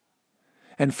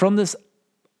 And from this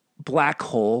black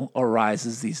hole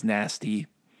arises these nasty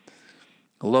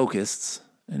locusts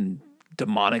and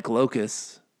demonic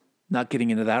locusts. Not getting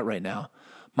into that right now.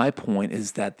 My point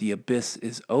is that the abyss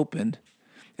is opened,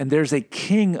 and there's a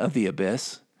king of the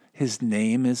abyss. His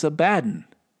name is Abaddon.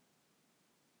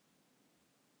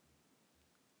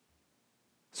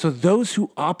 So those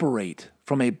who operate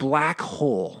from a black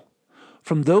hole,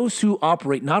 from those who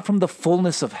operate not from the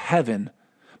fullness of heaven,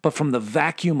 but from the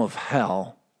vacuum of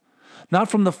hell, not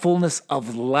from the fullness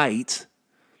of light,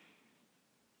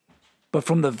 but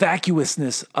from the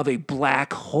vacuousness of a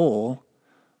black hole,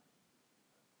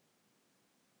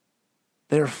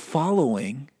 they're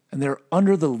following and they're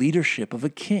under the leadership of a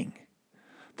king.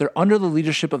 They're under the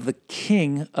leadership of the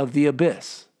king of the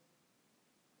abyss.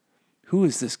 Who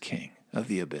is this king of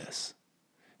the abyss?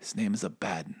 His name is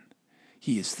Abaddon.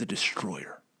 He is the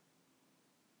destroyer,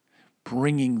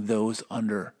 bringing those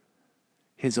under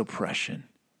his oppression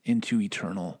into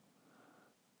eternal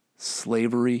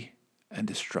slavery and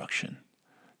destruction.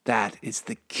 That is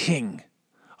the king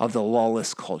of the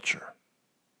lawless culture,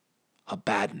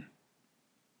 Abaddon.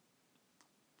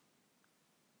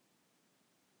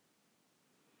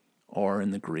 Or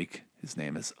in the Greek, his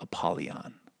name is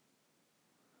Apollyon.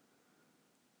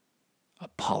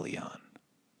 Apollyon,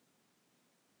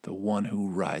 the one who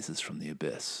rises from the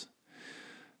abyss.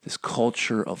 This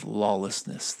culture of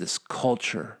lawlessness, this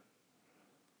culture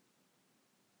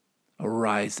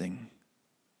arising,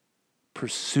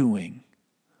 pursuing,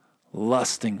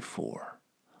 lusting for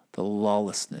the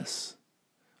lawlessness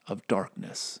of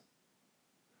darkness,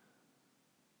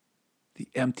 the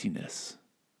emptiness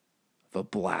of a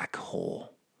black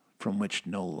hole from which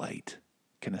no light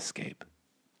can escape.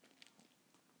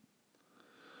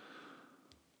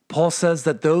 Paul says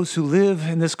that those who live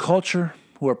in this culture,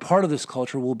 who are part of this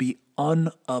culture, will be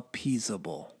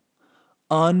unappeasable.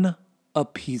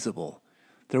 Unappeasable.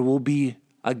 There will be,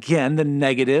 again, the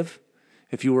negative.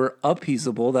 If you were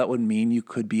appeasable, that would mean you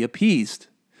could be appeased.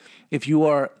 If you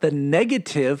are the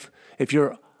negative, if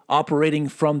you're operating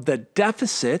from the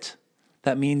deficit,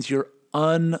 that means you're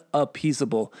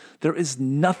unappeasable. There is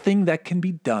nothing that can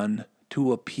be done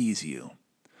to appease you.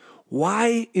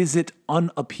 Why is it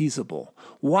unappeasable?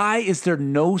 Why is there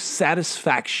no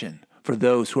satisfaction for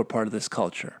those who are part of this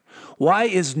culture? Why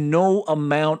is no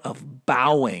amount of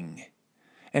bowing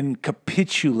and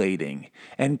capitulating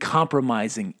and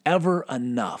compromising ever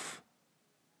enough?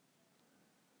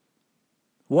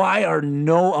 Why are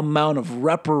no amount of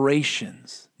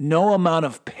reparations, no amount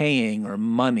of paying or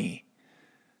money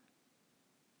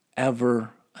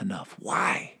ever enough?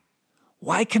 Why?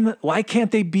 Why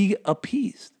can't they be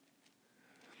appeased?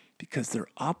 Because they're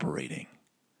operating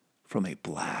from a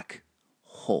black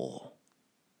hole,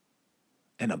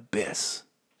 an abyss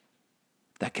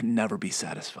that can never be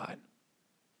satisfied.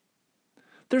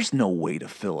 There's no way to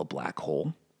fill a black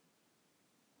hole.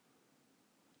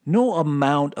 No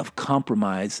amount of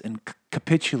compromise and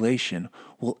capitulation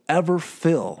will ever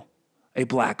fill a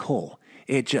black hole.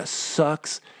 It just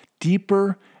sucks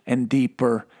deeper and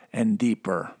deeper and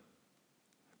deeper.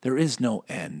 There is no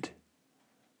end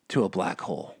to a black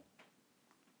hole.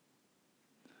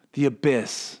 The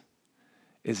abyss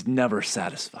is never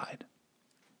satisfied.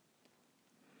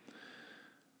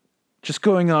 Just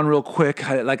going on real quick,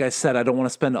 like I said, I don't want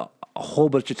to spend a whole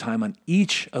bunch of time on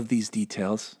each of these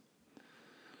details.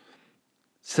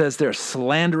 It says they're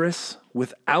slanderous,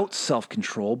 without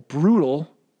self-control,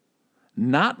 brutal,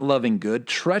 not loving good,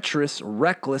 treacherous,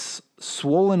 reckless,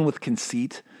 swollen with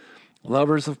conceit,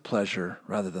 lovers of pleasure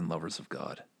rather than lovers of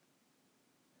God.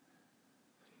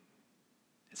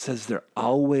 It says they're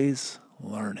always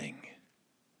learning,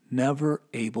 never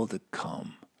able to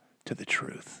come to the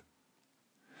truth.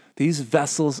 These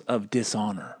vessels of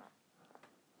dishonor,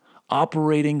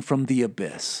 operating from the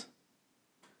abyss,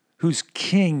 whose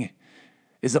king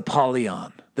is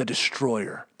Apollyon, the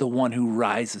destroyer, the one who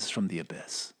rises from the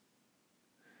abyss.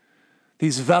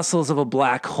 These vessels of a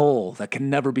black hole that can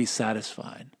never be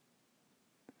satisfied.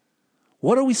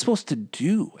 What are we supposed to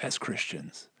do as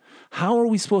Christians? How are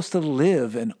we supposed to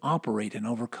live and operate and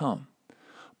overcome?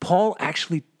 Paul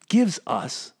actually gives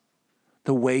us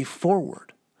the way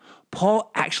forward.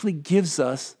 Paul actually gives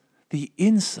us the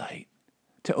insight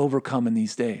to overcome in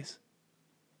these days.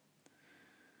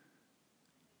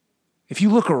 If you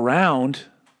look around,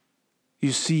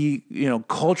 you see,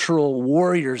 cultural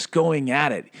warriors going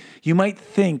at it. You might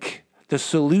think the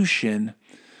solution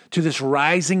to this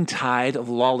rising tide of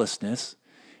lawlessness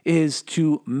is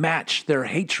to match their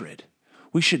hatred.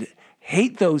 We should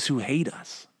hate those who hate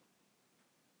us.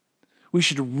 We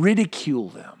should ridicule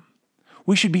them.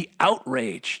 We should be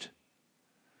outraged.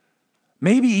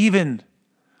 Maybe even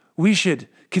we should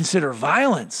consider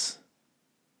violence.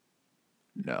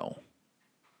 No.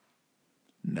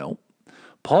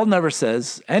 Paul never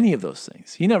says any of those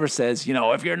things. He never says,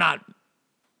 if you're not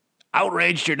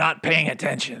outraged, you're not paying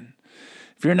attention.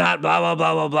 If you're not blah, blah,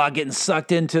 blah, blah, blah, getting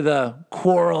sucked into the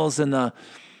quarrels and the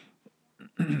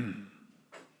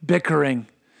bickering,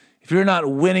 if you're not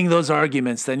winning those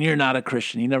arguments, then you're not a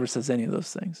Christian. He never says any of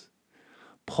those things.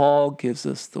 Paul gives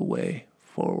us the way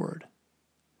forward.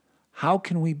 How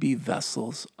can we be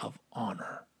vessels of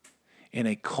honor in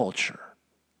a culture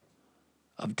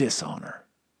of dishonor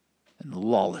and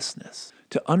lawlessness?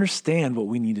 To understand what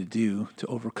we need to do to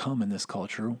overcome in this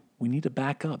culture, we need to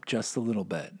back up just a little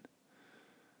bit.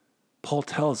 Paul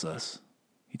tells us,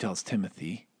 he tells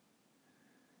Timothy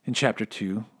in chapter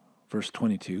 2, verse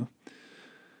 22,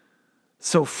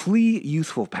 so flee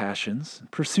youthful passions,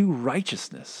 pursue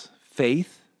righteousness,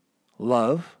 faith,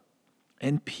 love,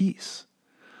 and peace,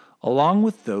 along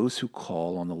with those who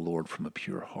call on the Lord from a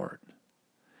pure heart.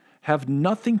 Have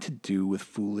nothing to do with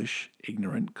foolish,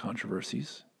 ignorant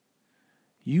controversies.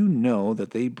 You know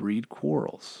that they breed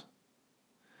quarrels.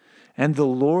 And the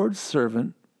Lord's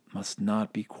servant must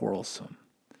not be quarrelsome,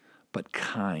 but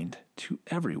kind to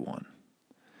everyone,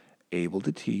 able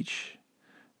to teach,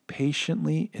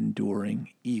 patiently enduring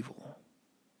evil,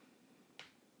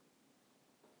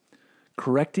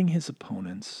 correcting his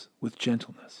opponents with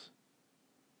gentleness.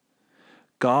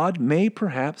 God may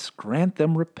perhaps grant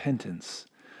them repentance,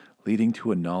 leading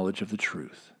to a knowledge of the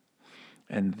truth,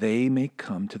 and they may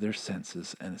come to their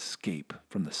senses and escape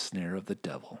from the snare of the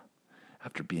devil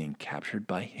after being captured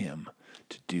by him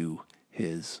to do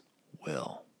his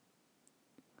will.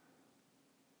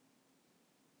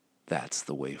 That's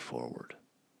the way forward.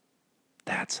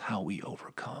 That's how we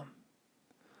overcome.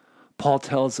 Paul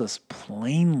tells us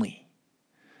plainly,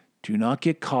 do not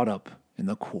get caught up in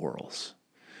the quarrels.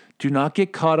 Do not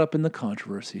get caught up in the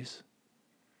controversies.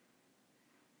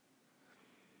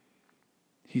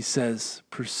 He says,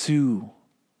 pursue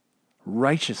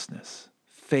righteousness,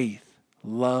 faith,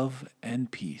 love, and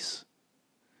peace.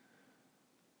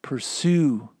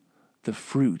 Pursue the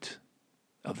fruit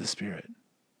of the Spirit.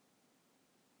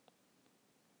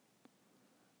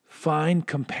 Find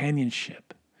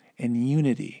companionship and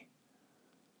unity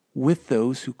with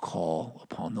those who call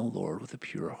upon the Lord with a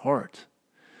pure heart.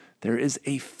 There is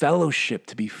a fellowship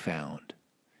to be found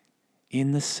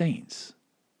in the saints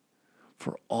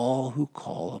for all who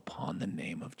call upon the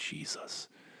name of Jesus.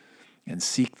 and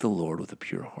seek the Lord with a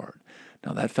pure heart.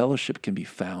 Now, that fellowship can be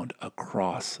found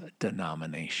across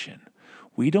denomination.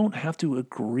 We don't have to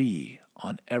agree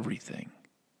on everything.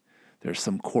 There's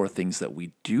some core things that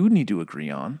we do need to agree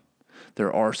on.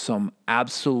 There are some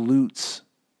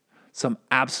absolute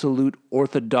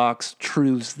orthodox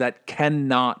truths that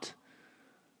cannot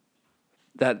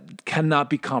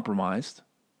be compromised.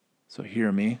 So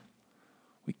hear me.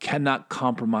 We cannot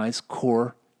compromise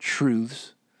core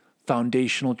truths,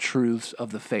 foundational truths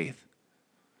of the faith.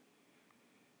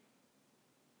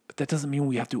 But that doesn't mean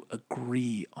we have to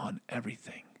agree on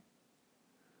everything.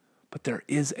 But there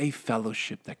is a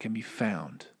fellowship that can be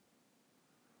found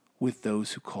with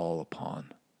those who call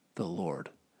upon the Lord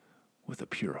with a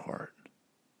pure heart.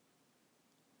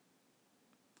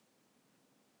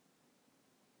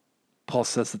 Paul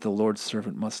says that the Lord's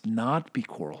servant must not be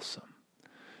quarrelsome.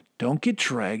 Don't get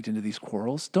dragged into these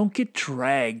quarrels. Don't get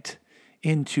dragged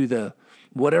into the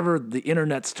whatever the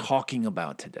internet's talking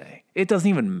about today. It doesn't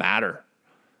even matter.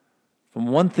 From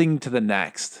one thing to the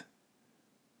next.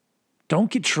 Don't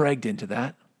get dragged into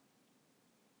that.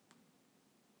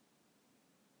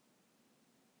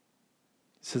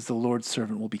 It says the Lord's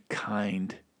servant will be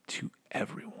kind to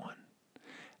everyone.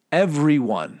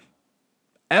 Everyone.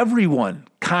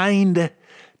 Kind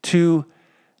to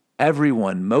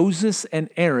everyone. Moses and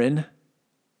Aaron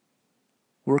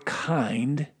were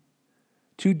kind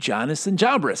to Jannes and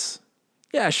Jambres.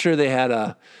 Yeah, sure, they had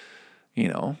a,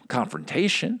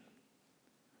 confrontation.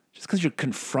 Just because you're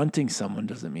confronting someone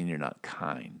doesn't mean you're not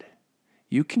kind.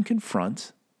 You can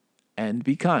confront and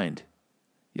be kind.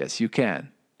 Yes, you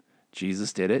can.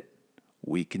 Jesus did it.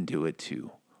 We can do it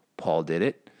too. Paul did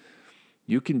it.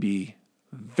 You can be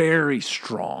very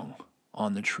strong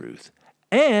on the truth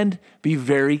and be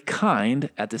very kind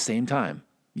at the same time.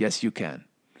 Yes, you can.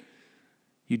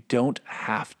 You don't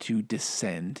have to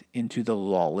descend into the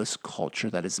lawless culture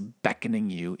that is beckoning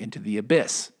you into the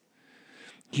abyss.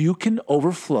 You can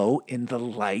overflow in the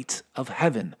light of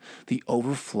heaven, the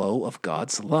overflow of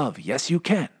God's love. Yes, you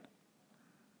can.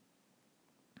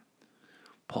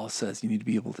 Paul says you need to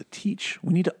be able to teach.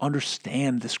 We need to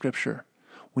understand the Scripture.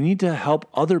 We need to help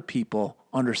other people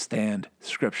understand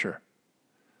Scripture.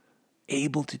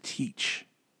 Able to teach.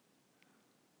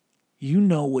 You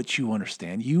know what you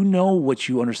understand. You know what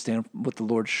you understand, what the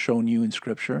Lord's shown you in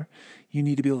Scripture. You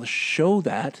need to be able to show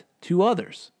that to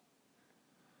others.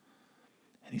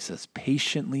 And he says,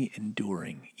 patiently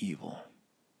enduring evil.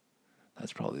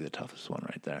 That's probably the toughest one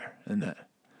right there, isn't it?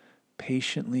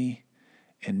 Patiently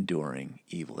enduring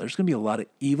evil. There's going to be a lot of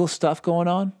evil stuff going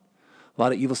on. A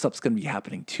lot of evil stuff is going to be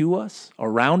happening to us,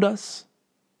 around us.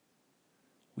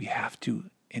 We have to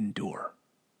endure.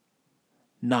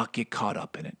 Not get caught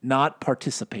up in it. Not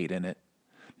participate in it.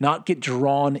 Not get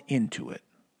drawn into it.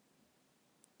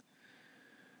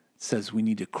 It says we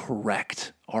need to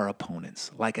correct our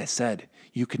opponents. Like I said,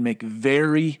 you can make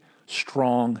very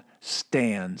strong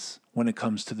stands when it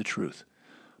comes to the truth.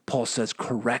 Paul says,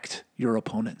 correct your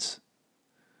opponents.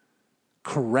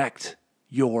 Correct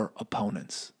your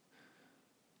opponents.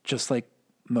 Just like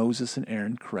Moses and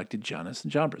Aaron corrected Jannes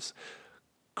and Jambres.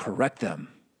 Correct them.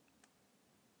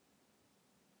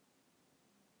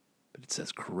 But it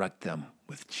says correct them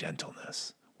with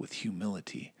gentleness, with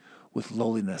humility, with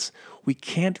lowliness. We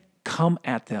can't come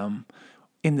at them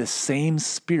in the same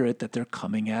spirit that they're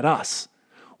coming at us.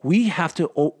 We have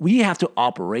to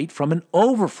operate from an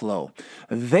overflow.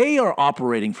 They are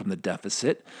operating from the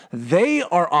deficit. They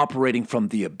are operating from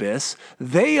the abyss.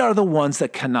 They are the ones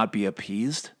that cannot be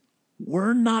appeased.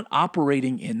 We're not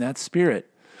operating in that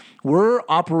spirit. We're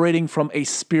operating from a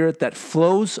spirit that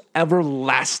flows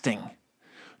everlasting.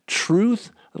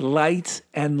 Truth, light,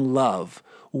 and love.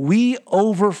 We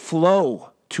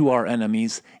overflow to our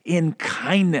enemies in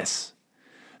kindness.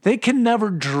 They can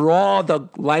never draw the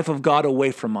life of God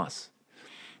away from us.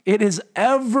 It is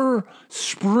ever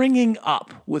springing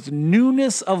up with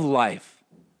newness of life.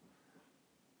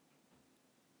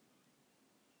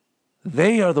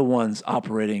 They are the ones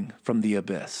operating from the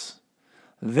abyss.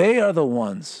 They are the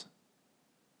ones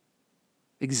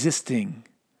existing,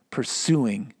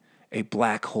 pursuing a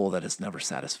black hole that is never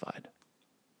satisfied.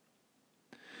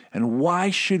 And why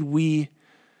should we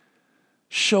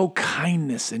show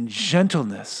kindness and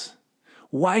gentleness?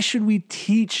 Why should we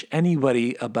teach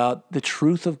anybody about the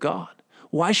truth of God?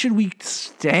 Why should we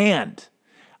stand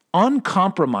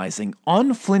uncompromising,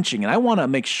 unflinching? And I want to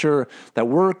make sure that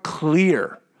we're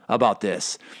clear about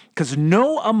this, because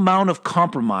no amount of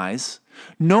compromise,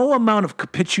 no amount of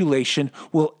capitulation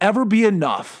will ever be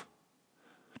enough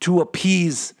to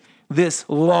appease this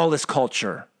lawless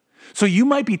culture. So you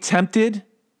might be tempted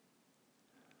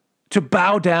to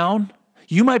bow down.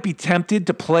 You might be tempted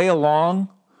to play along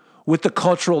with the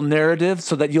cultural narrative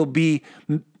so that you'll be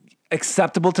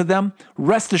acceptable to them.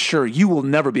 Rest assured, you will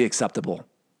never be acceptable.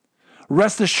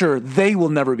 Rest assured, they will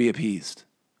never be appeased.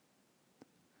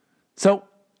 So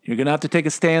you're going to have to take a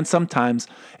stand sometimes.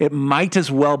 It might as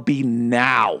well be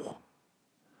now.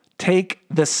 Take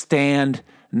the stand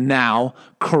now.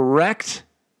 Correct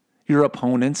your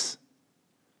opponents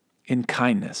in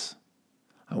kindness.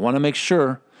 I want to make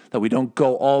sure that we don't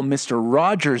go all Mr.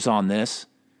 Rogers on this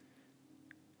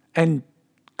and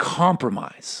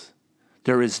compromise.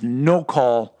 There is no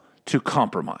call to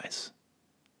compromise.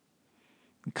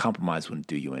 Compromise wouldn't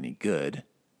do you any good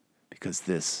because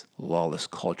this lawless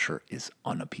culture is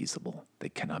unappeasable. They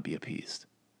cannot be appeased.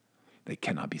 They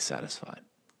cannot be satisfied.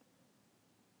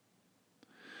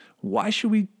 Why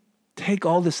should we take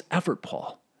all this effort,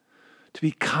 Paul, to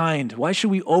be kind? Why should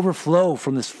we overflow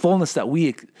from this fullness that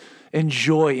we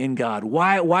enjoy in God?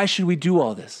 Why should we do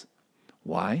all this?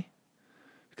 Why?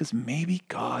 Because maybe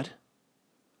God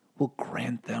will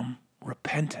grant them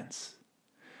repentance.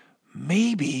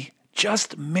 Maybe,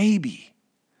 just maybe,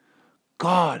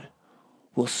 God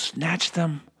will snatch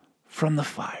them from the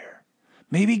fire.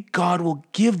 Maybe God will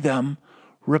give them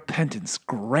repentance,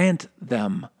 grant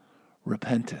them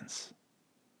repentance,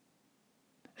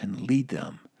 and lead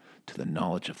them to the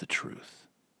knowledge of the truth.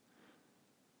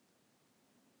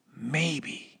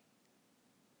 Maybe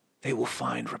they will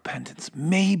find repentance.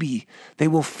 Maybe they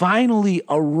will finally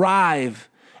arrive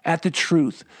at the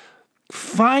truth.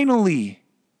 Finally,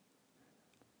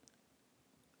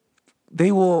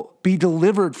 they will be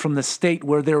delivered from the state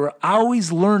where they were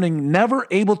always learning, never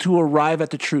able to arrive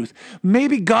at the truth.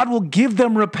 Maybe God will give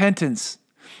them repentance,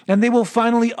 and they will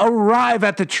finally arrive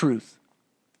at the truth.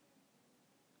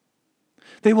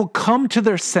 They will come to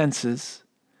their senses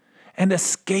and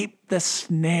escape the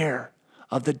snare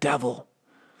of the devil,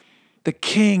 the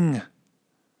king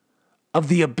of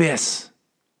the abyss,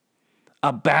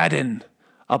 Abaddon,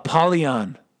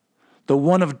 Apollyon, the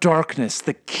one of darkness,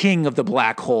 the king of the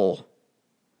black hole.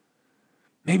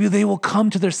 Maybe they will come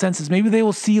to their senses. Maybe they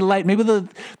will see light. Maybe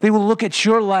they will look at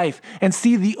your life and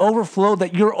see the overflow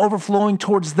that you're overflowing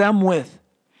towards them with.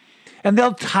 And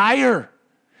they'll tire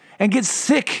and get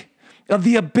sick of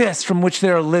the abyss from which they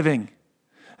are living.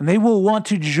 And they will want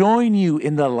to join you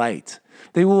in the light.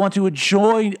 They will want to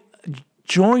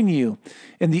join you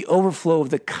in the overflow of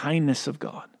the kindness of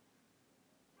God.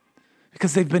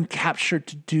 Because they've been captured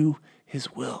to do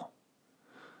his will.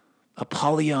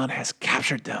 Apollyon has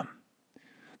captured them.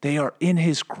 They are in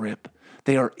his grip.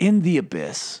 They are in the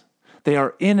abyss. They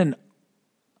are in an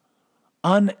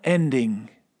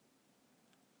unending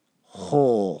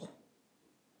hole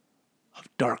of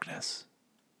darkness.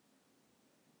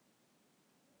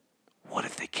 What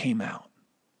if they came out?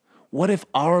 What if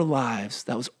our lives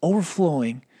that was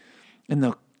overflowing in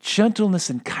the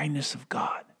gentleness and kindness of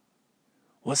God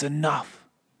was enough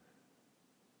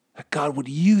that God would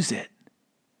use it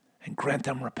and grant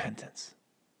them repentance?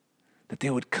 That they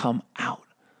would come out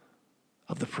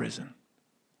of the prison,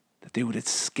 that they would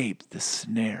escape the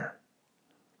snare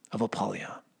of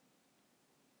Apollyon.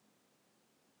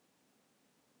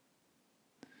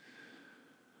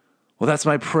 Well, that's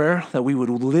my prayer, that we would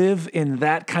live in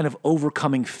that kind of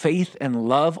overcoming faith and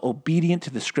love, obedient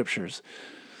to the scriptures.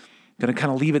 I'm going to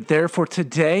kind of leave it there for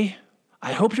today.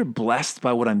 I hope you're blessed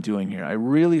by what I'm doing here. I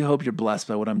really hope you're blessed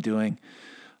by what I'm doing.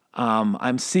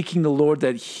 I'm seeking the Lord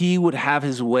that he would have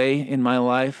his way in my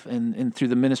life and through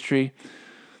the ministry.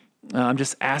 I'm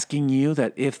just asking you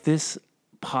that if this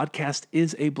podcast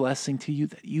is a blessing to you,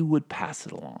 that you would pass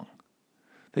it along.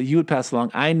 That you would pass it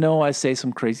along. I know I say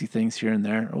some crazy things here and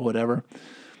there or whatever.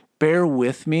 Bear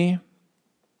with me.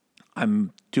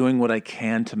 I'm doing what I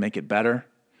can to make it better.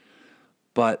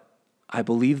 But I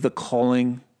believe the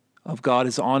calling of God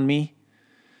is on me.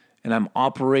 And I'm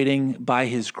operating by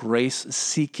his grace,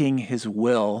 seeking his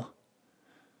will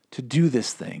to do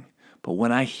this thing. But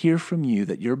when I hear from you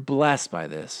that you're blessed by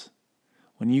this,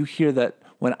 when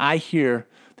I hear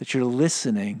that you're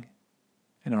listening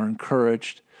and are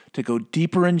encouraged to go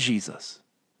deeper in Jesus,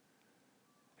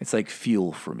 it's like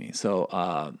fuel for me. So,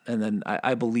 and then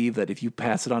I believe that if you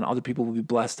pass it on, other people will be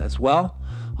blessed as well,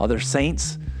 other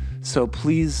saints. So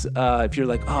please, if you're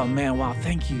like, oh man, wow,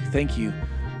 thank you.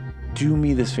 Do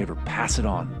me this favor, pass it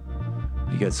on.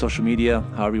 You got social media,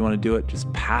 however you want to do it,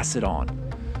 just pass it on.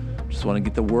 Just want to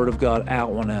get the word of God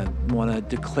out, want to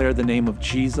declare the name of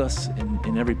Jesus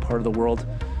in every part of the world,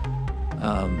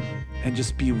 and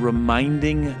just be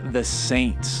reminding the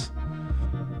saints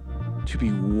to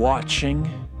be watching,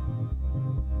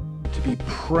 to to be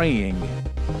praying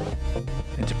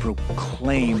and to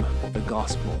proclaim the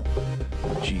gospel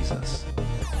of Jesus.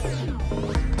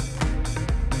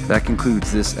 That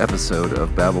concludes this episode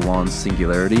of Babylon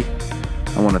Singularity.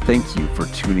 I want to thank you for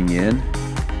tuning in.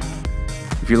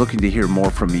 If you're looking to hear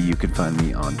more from me, you can find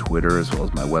me on Twitter as well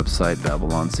as my website,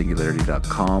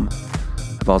 babylonsingularity.com.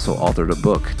 I've also authored a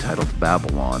book titled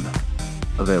Babylon,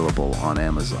 available on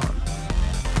Amazon.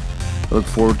 I look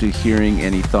forward to hearing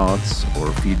any thoughts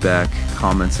or feedback,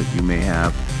 comments that you may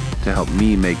have to help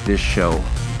me make this show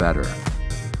better.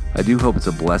 I do hope it's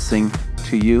a blessing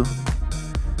to you,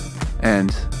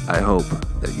 and I hope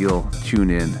that you'll tune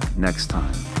in next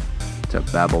time to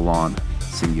Babylon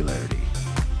Singularity.